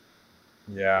days.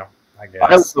 Yeah, I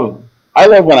guess. I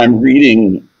love when I'm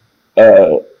reading.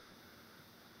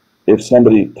 If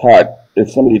somebody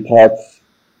talks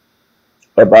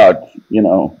about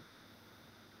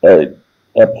a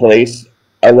place,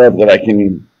 I love that I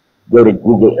can go to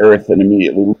Google Earth and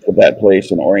immediately look at that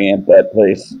place and orient that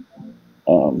place.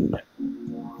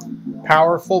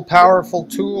 Powerful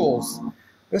tools.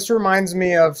 This reminds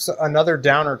me of another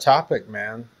downer topic,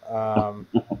 man.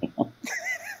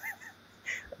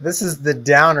 This is the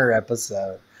downer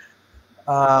episode.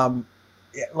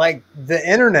 Like the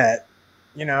internet,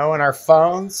 and our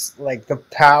phones, like the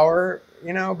power,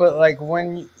 but like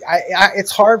when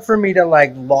it's hard for me to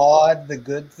like laud the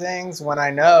good things when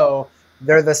I know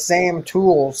they're the same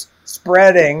tools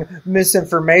spreading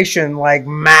misinformation, like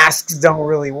masks don't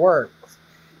really work.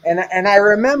 And I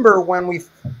remember when we,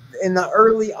 in the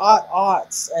early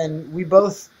aughts, and we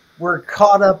both were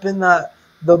caught up in the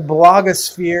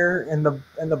blogosphere and the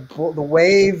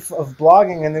wave of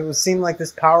blogging, and it seemed like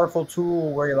this powerful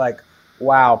tool where you're like,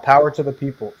 wow, power to the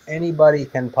people. Anybody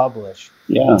can publish.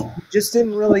 Yeah. We just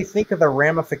didn't really think of the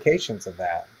ramifications of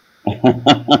that.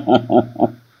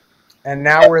 And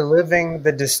now we're living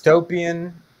the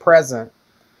dystopian present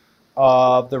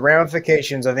of the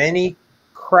ramifications of any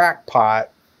crackpot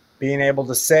being able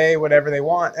to say whatever they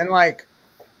want. And like,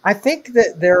 I think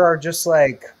that there are just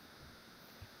like,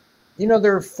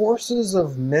 there are forces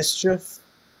of mischief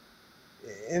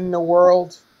in the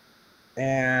world.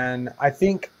 And I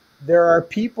think there are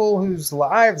people whose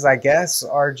lives, I guess,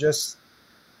 are just,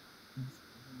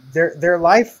 their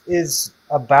life is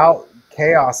about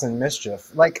chaos and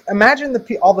mischief. Like, imagine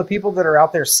all the people that are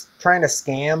out there trying to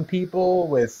scam people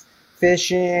with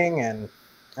phishing and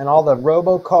all the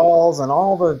robocalls and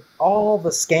all the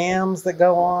scams that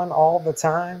go on all the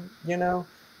time.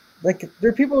 Like,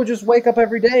 there are people who just wake up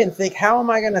every day and think, how am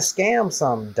I going to scam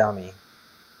some dummy?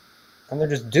 And they're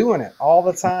just doing it all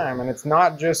the time. And it's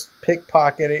not just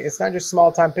pickpocketing. It's not just small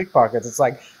time pickpockets. It's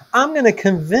like, I'm going to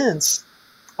convince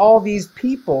all these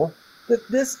people that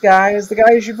this guy is the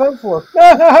guy you should vote for.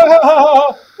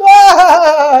 Oh,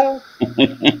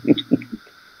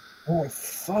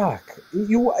 fuck.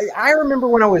 I remember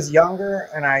when I was younger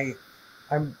and I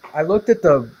looked at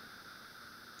the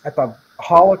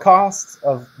Holocaust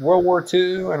of World War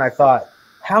II and I thought,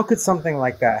 how could something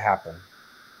like that happen?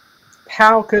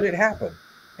 How could it happen?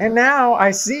 And now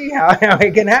I see how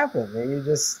it can happen. I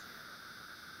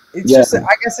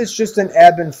guess it's just an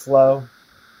ebb and flow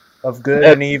of good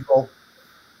and evil.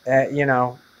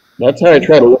 That's how I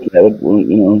try to look at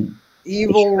it.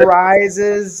 Evil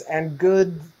rises and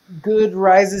good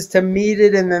rises to meet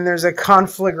it, and then there's a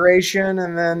conflagration,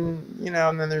 and then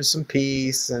and then there's some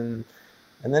peace, and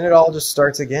then it all just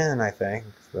starts again. I think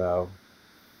so.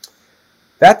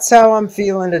 That's how I'm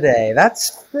feeling today.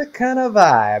 That's the kind of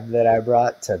vibe that I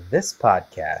brought to this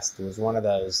podcast. It was one of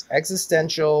those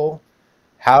existential,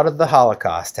 how did the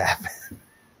Holocaust happen?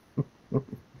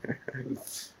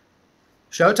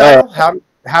 Show title, how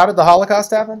did the Holocaust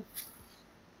happen?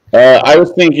 I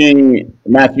was thinking,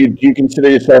 Matthew, do you consider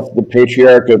yourself the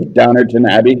patriarch of Downton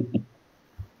Abbey?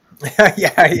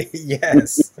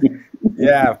 Yes.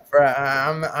 Yeah,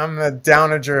 I'm the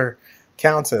Downinger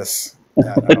Countess.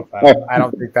 I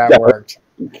don't think that worked.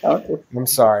 I'm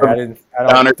sorry. I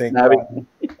don't think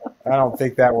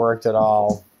that worked at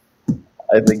all.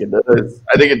 I think it does.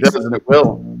 I think it does, and it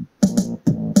will.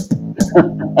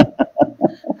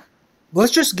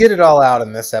 Let's just get it all out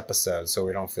in this episode, so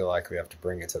we don't feel like we have to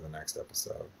bring it to the next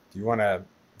episode. Do you want to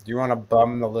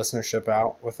bum the listenership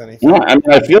out with anything? Yeah, I mean,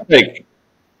 I feel like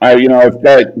I've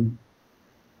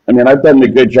done a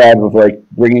good job of like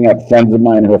bringing up friends of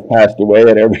mine who have passed away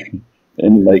at every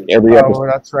episode. Oh,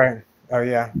 that's right. Oh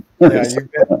yeah,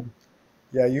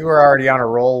 you were already on a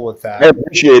roll with that. I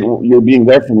appreciate you being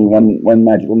there for me when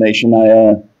Magical Nation.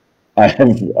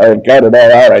 I've got it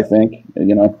all out. I think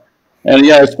and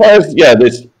yeah, as far as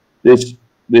this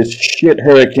shit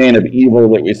hurricane of evil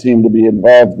that we seem to be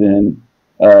involved in,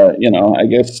 I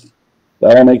guess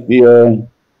that'll make when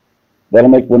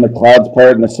the clouds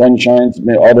part and the sun shines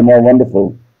all the more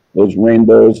wonderful. Those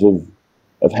rainbows of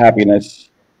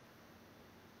happiness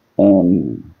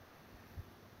that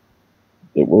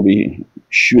will be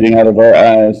shooting out of our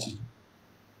eyes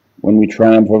when we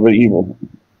triumph over evil.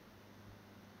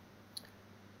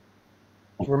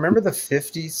 Remember the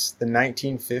 50s, the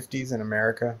 1950s in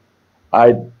America?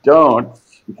 I don't,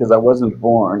 because I wasn't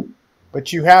born.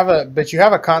 But you have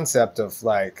a concept of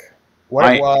like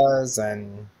what it was,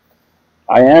 and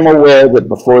I am aware that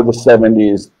before the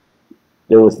 70s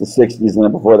there was the 60s, and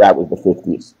then before that was the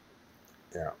 50s.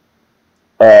 Yeah.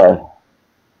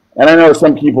 And I know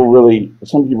some people really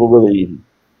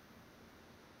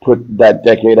put that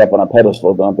decade up on a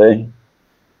pedestal, don't they?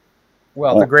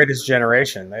 Well, the Greatest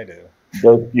Generation, they do.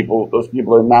 Those people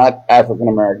are not African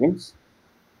Americans.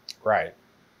 Right.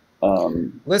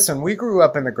 Listen, we grew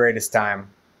up in the greatest time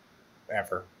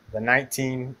ever. The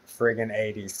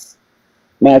 1980s.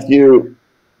 Matthew,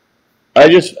 I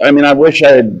wish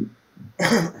I'd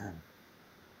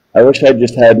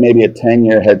just had maybe a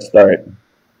 10-year head start.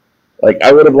 Like,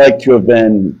 I would have liked to have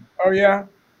been... Oh, yeah?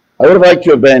 I would have liked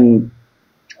to have been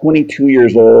 22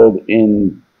 years old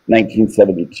in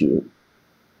 1972.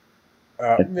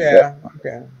 Yeah.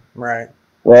 Okay. Right.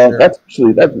 Well,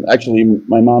 sure. That's actually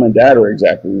my mom and dad are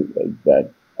exactly like that.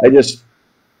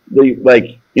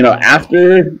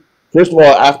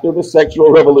 After the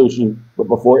sexual revolution, but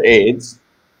before AIDS,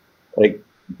 like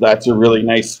that's a really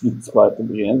nice sweet spot to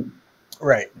be in.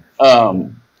 Right.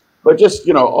 But just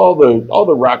all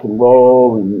the rock and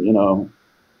roll and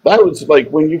that was like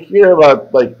when you hear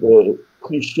about like the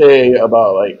cliche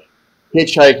about like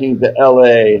hitchhiking to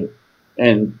LA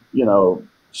and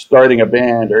starting a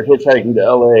band, or hitchhiking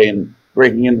to LA and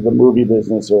breaking into the movie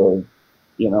business, or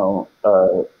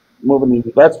moving.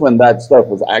 That's when that stuff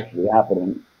was actually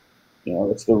happening.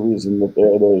 It's the reason that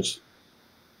there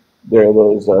are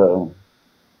those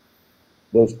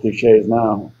those cliches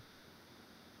now.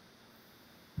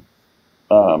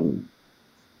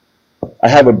 I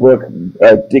have a book.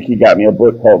 Dickie got me a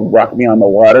book called "Rock Me on the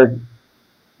Water."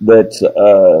 That's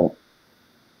all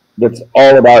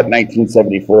about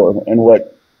 1974 and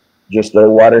what just a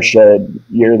watershed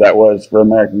year that was for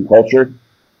American culture.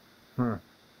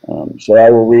 So I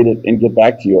will read it and get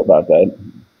back to you about that.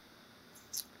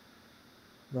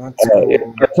 That's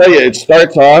cool. I'll tell you, it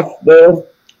starts off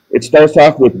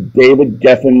with David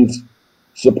Geffen's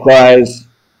surprise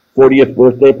 40th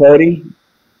birthday party,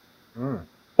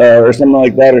 or something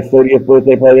like that, or 30th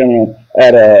birthday party. I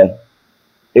don't know.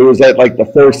 It was at like the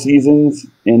Four Seasons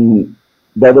in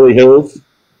Beverly Hills.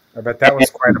 I bet that was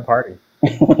quite a party.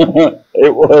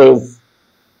 It was.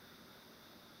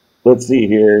 Let's see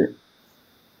here.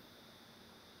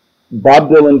 Bob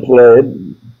Dylan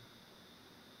played.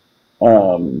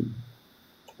 And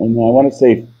I want to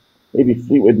say maybe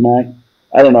Fleetwood Mac.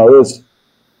 I don't know. It was.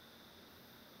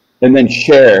 And then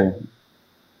Cher.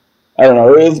 I don't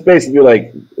know. It was basically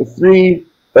like three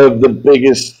of the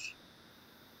biggest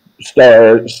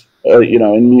stars,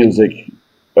 in music,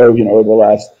 over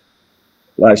the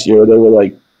last year. They were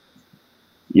like,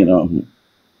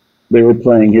 they were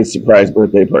playing his surprise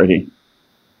birthday party.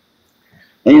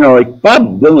 And, like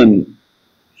Bob Dylan,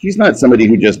 he's not somebody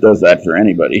who just does that for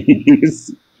anybody.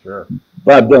 Sure.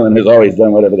 Bob Dylan has always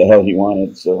done whatever the hell he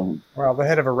wanted. So. Well, the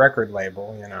head of a record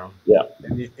label, Yeah.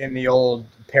 In the old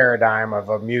paradigm of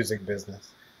a music business.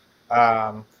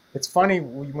 It's funny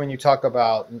when you talk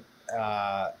about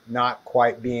not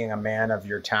quite being a man of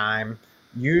your time.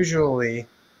 Usually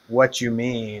what you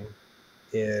mean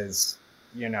is,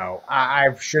 I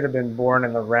should have been born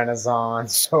in the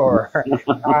Renaissance, or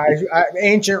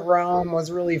ancient Rome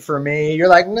was really for me. You're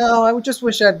like, no, I just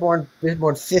wish I'd been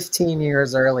born 15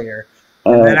 years earlier.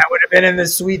 And then I would have been in the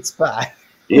sweet spot.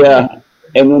 Yeah.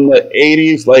 And then the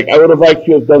 80s, like I would have liked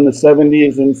to have done the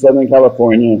 70s in Southern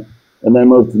California and then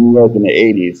moved to New York in the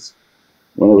 80s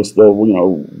when it was still,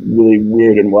 really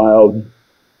weird and wild.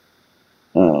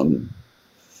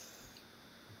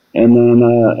 And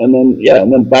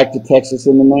then back to Texas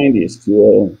in the 90s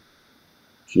to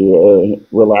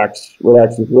relax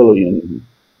with Willie.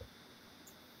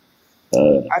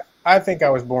 I think I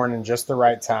was born in just the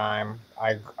right time.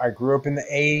 I grew up in the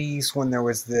 80s when there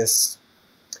was this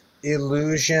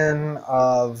illusion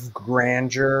of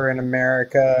grandeur in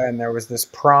America, and there was this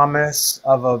promise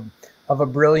of a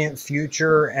brilliant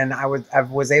future, and I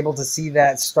was able to see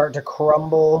that start to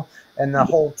crumble, and the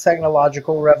whole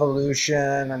technological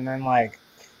revolution, and then like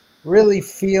really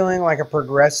feeling like a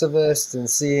progressivist and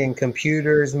seeing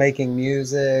computers making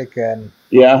music and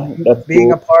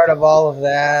being a part of all of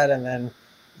that, and then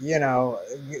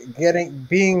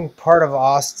being part of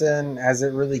Austin as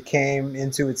it really came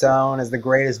into its own as the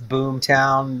greatest boom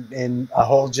town in a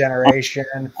whole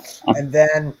generation, and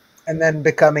then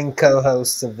becoming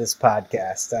co-hosts of this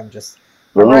podcast. I'm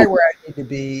right where I need to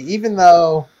be, even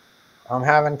though I'm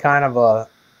having kind of a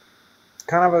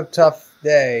tough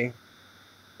day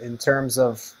in terms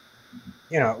of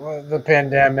the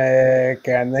pandemic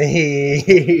and the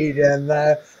heat and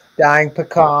the dying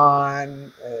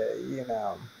pecan.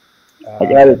 I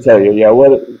gotta tell you,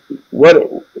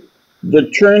 what the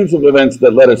turns of events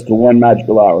that led us to one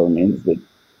magical hour means that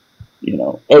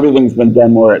everything's been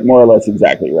done more or less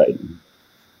exactly right.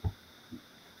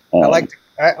 I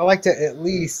like to at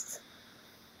least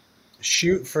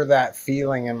shoot for that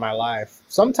feeling in my life.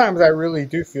 Sometimes I really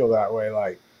do feel that way,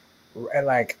 like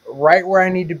right where I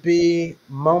need to be,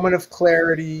 moment of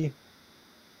clarity,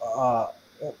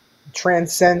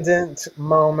 transcendent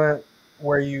moment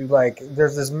where you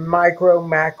there's this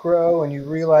macro, and you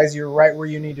realize you're right where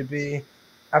you need to be.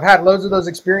 I've had loads of those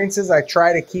experiences. I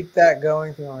try to keep that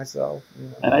going for myself.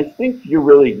 And I think you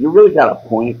really got a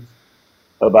point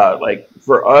about, like,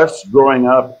 for us growing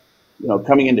up,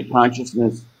 coming into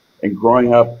consciousness and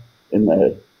growing up in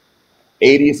the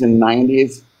 80s and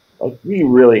 90s, like we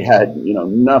really had,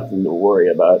 nothing to worry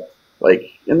about.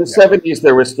 Like in the 70s,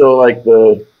 there was still like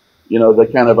the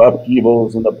kind of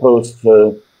upheavals and the post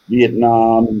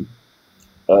Vietnam,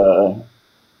 kind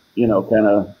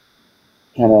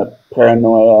of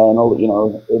paranoia and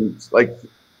all, it's like,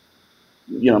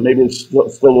 maybe it's still a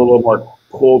little more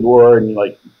Cold War and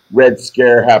like Red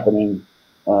Scare happening.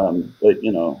 But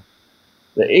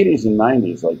the 80s and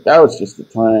 90s, like that was just the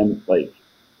time, like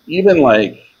even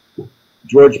like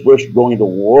George Bush going to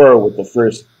war with the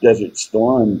first Desert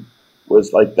Storm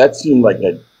was like, that seemed like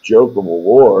a joke of a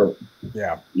war.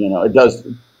 Yeah.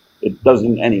 It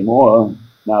doesn't anymore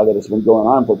now that it's been going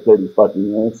on for 30 fucking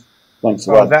years. Thanks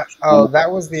a lot.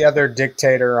 That was the other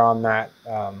dictator on that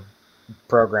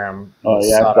program. Oh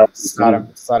yeah,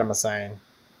 Saddam Hussein.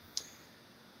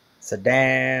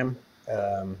 Saddam.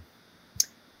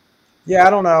 Yeah,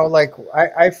 I don't know. Like,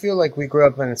 I feel like we grew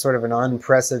up in sort of an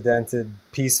unprecedented,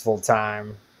 peaceful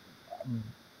time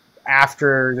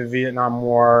after the Vietnam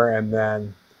War, and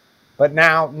then, but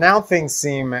now things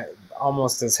seem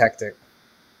almost as hectic,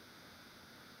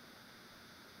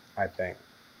 I think.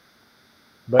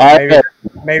 But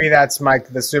maybe that's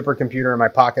the supercomputer in my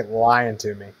pocket lying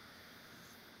to me.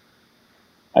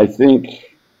 I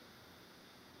think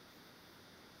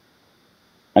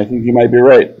you might be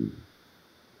right.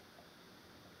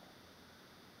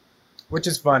 Which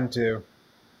is fun too.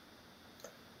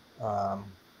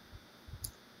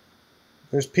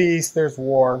 There's peace, there's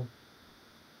war.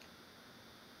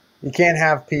 You can't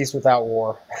have peace without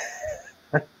war.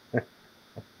 I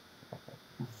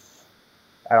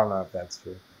don't know if that's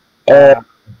true. Go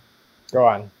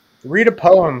on. Read a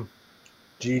poem,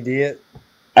 GD it.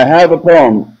 I have a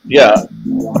poem, yeah.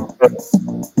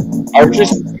 I was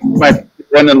just my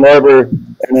Brendan Larber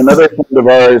and another friend of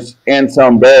ours,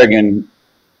 Anselm Berrigan,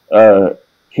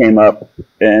 came up,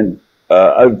 and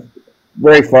I'm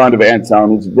very fond of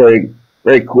Anselm. He's a very,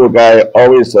 very cool guy.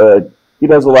 Always, he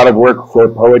does a lot of work for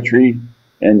poetry,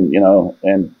 and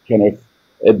and kind of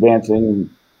advancing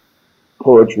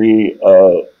poetry,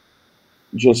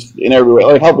 just in every way,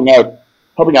 like helping out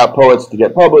poets to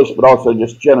get published, but also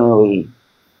just generally,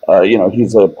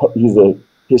 he's a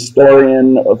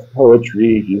historian of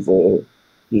poetry. He's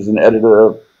an editor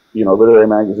of literary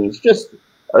magazines. Just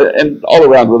and all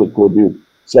around really cool dude.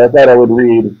 So I thought I would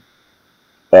read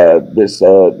this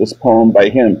poem by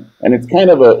him, and it's kind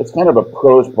of a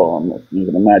prose poem, if you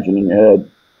can imagine in your head.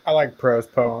 I like prose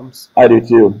poems. I do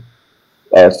too.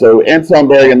 So Anselm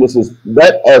Berrigan, this is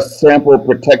Let Us Sample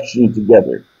Protection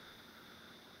Together.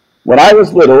 When I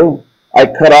was little, I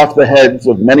cut off the heads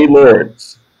of many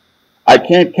lords. I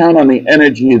can't count on the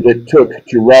energy that took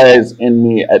to rise in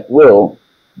me at will,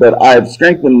 but I've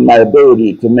strengthened my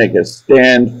ability to make a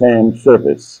stand firm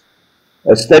surface.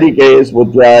 A steady gaze will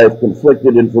drive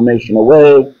conflicted information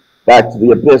away, back to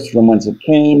the abyss from whence it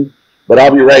came, but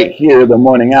I'll be right here the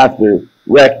morning after,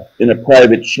 wrecked in a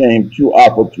private shame too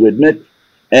awful to admit,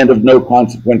 and of no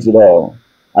consequence at all.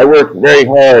 I work very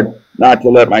hard not to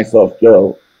let myself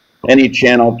go. Any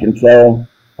channel can tell.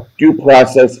 Due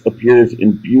process appears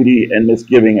in beauty and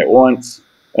misgiving at once,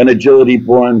 an agility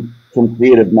born from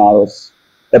creative malice,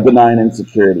 a benign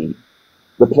insecurity.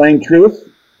 The plain truth?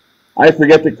 I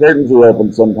forget the curtains are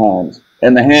open sometimes,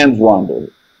 and the hands wander.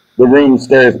 The room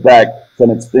stares back from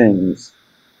its things.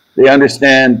 They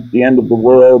understand the end of the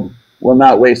world, will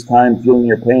not waste time feeling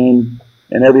your pain,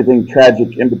 and everything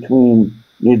tragic in between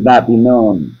need not be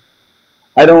known.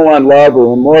 I don't want love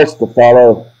or remorse to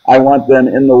follow. I want them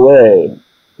in the way.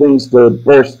 Things to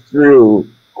burst through,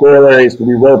 corollaries to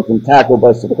be roped and tackled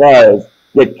by surprise,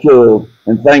 get killed,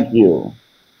 and thank you.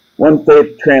 One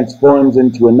fate transforms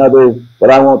into another, but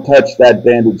I won't touch that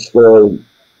bandaged story.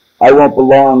 I won't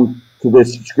belong to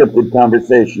this scripted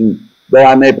conversation, though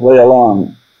I may play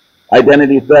along.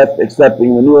 Identity theft,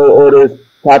 accepting renewal orders,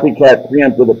 copycat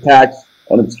preemptive attacks,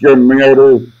 an obscure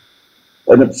murder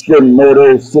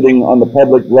sitting on the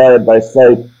public riot by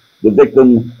sight, the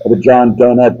victim of a John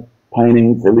Donut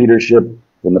pining for leadership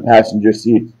from the passenger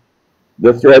seat.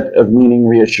 The threat of meaning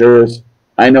reassures.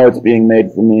 I know it's being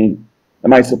made for me.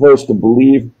 Am I supposed to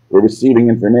believe we're receiving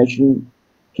information?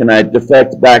 Can I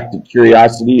defect back to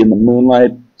curiosity in the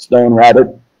moonlight, stone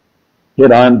rabbit?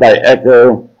 Hit on by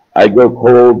echo, I go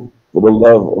cold for the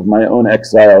love of my own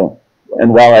exile.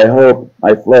 And while I hope,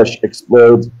 my flesh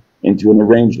explodes into an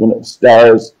arrangement of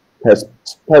stars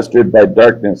pestered by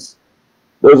darkness.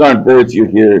 Those aren't birds you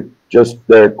hear, just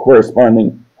their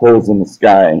corresponding holes in the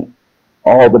sky.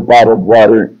 All the bottled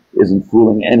water isn't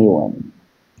fooling anyone.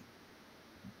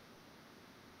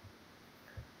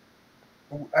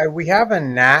 We have a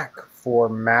knack for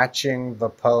matching the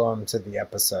poem to the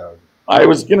episode. I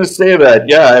was going to say that.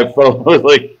 Yeah, I felt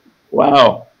like,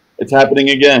 wow, it's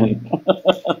happening again.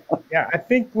 Yeah, I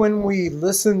think when we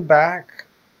listen back,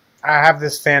 I have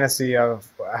this fantasy of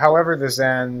however this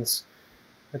ends,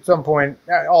 at some point,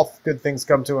 all good things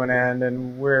come to an end,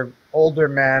 and we're older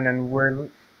men,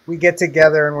 and we get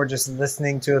together, and we're just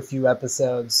listening to a few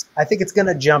episodes. I think it's going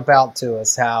to jump out to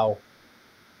us how,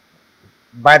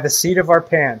 by the seat of our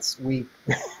pants, we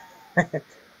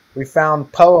we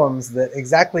found poems that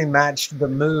exactly matched the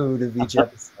mood of each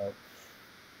episode.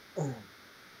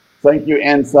 Thank you,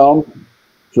 Anselm,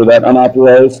 for that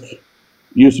unauthorized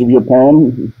use of your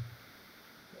poem.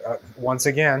 Once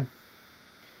again.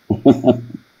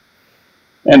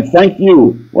 And thank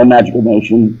you, One Magical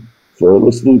Nation, for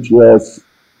listening to us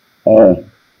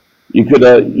You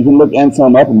can look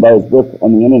Anselm up and buy his book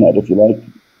on the internet if you like.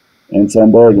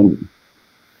 Anselm Bergen.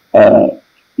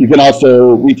 You can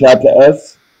also reach out to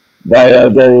us via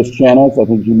various channels. I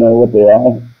think you know what they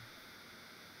are.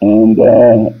 And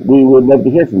we would love to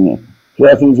hear from you.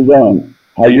 How things are going.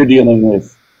 How you're dealing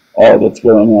with all that's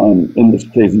going on in this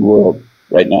crazy world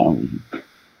right now.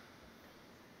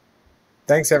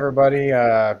 Thanks, everybody.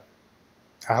 I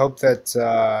hope that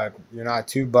you're not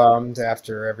too bummed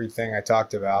after everything I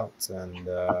talked about. And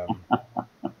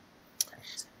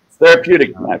it's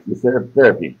therapeutic, Max. It's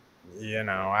therapy. You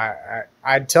know,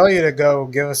 I'd tell you to go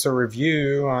give us a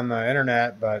review on the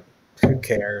internet, but who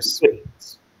cares?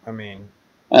 I mean,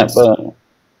 the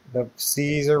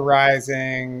seas are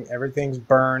rising, everything's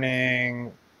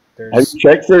burning. Have you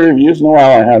checked for reviews? No,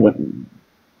 I haven't.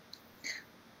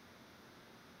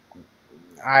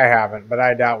 I haven't, but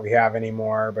I doubt we have any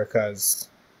more because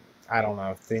I don't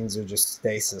know. Things are just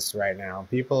stasis right now.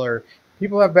 People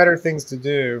have better things to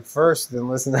do first than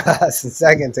listen to us, and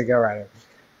second to go write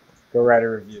a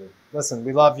review. Listen,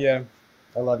 we love you.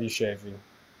 I love you, Shafee.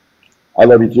 I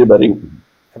love you too, buddy.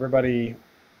 Everybody,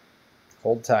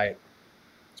 hold tight.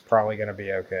 It's probably going to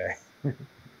be okay.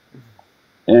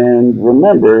 And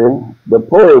remember, the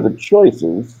poorer the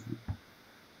choices,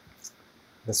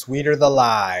 the sweeter the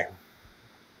lie.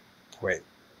 Wait,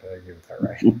 did I get that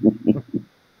right?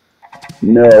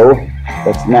 No,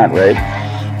 that's not right.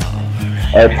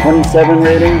 27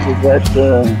 ratings, is that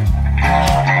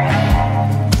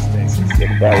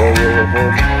about where we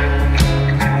were?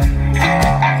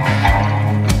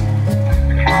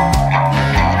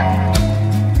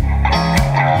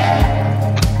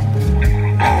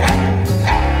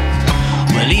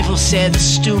 Evil said,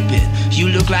 stupid, you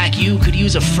look like you could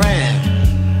use a friend.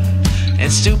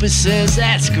 And Stupid says,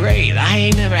 that's great, I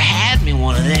ain't never had me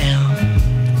one of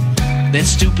them. Then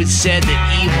Stupid said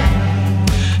that Evil,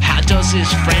 how does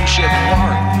this friendship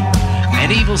work?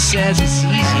 And Evil says it's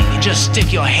easy, you just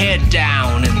stick your head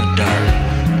down in the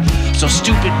dirt. So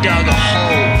Stupid dug a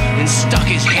hole and stuck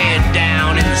his head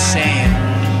down in the sand.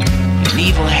 And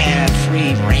Evil had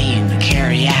free rein to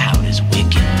carry out his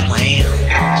wicked plans.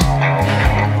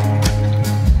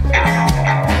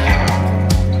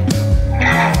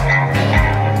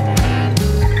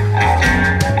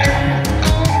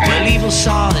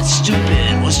 Saw that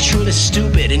Stupid was truly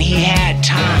stupid, and he had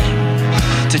time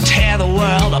to tear the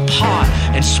world apart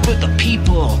and split the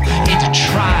people into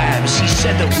tribes. He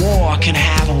said that war can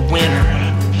have a winner,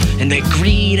 and that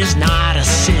greed is not a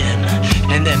sin,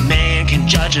 and that man can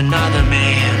judge another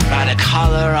man by the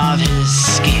color of his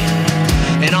skin.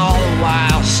 And all the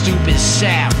while Stupid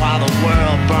sat while the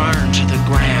world burned to the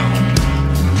ground,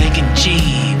 thinking,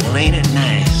 gee, well, ain't it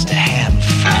nice to have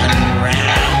fun around?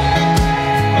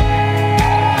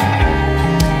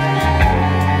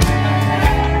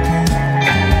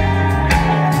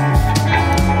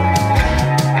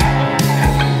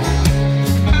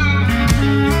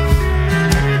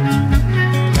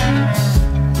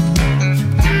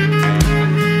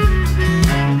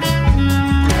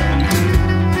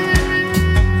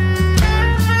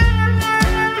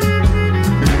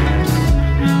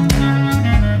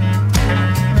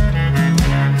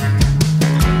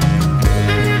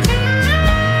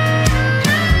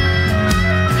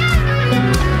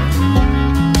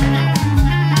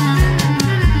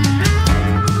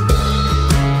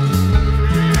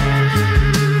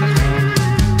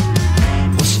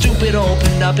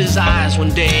 His eyes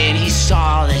one day and he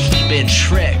saw that he'd been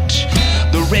tricked.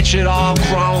 The rich had all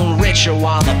grown richer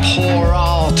while the poor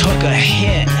all took a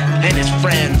hit, and his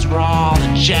friends were all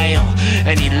in jail,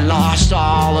 and he lost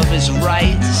all of his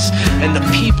rights, and the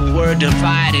people were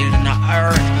divided, and the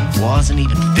earth wasn't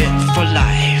even fit for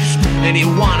life. And he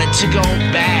wanted to go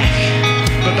back,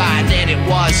 but by then it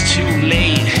was too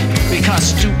late,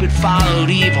 because Stupid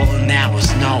followed Evil and there was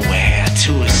nowhere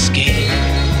to escape.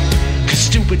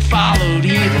 Stupid followed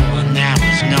Evil and there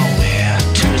was nowhere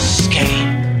to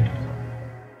escape.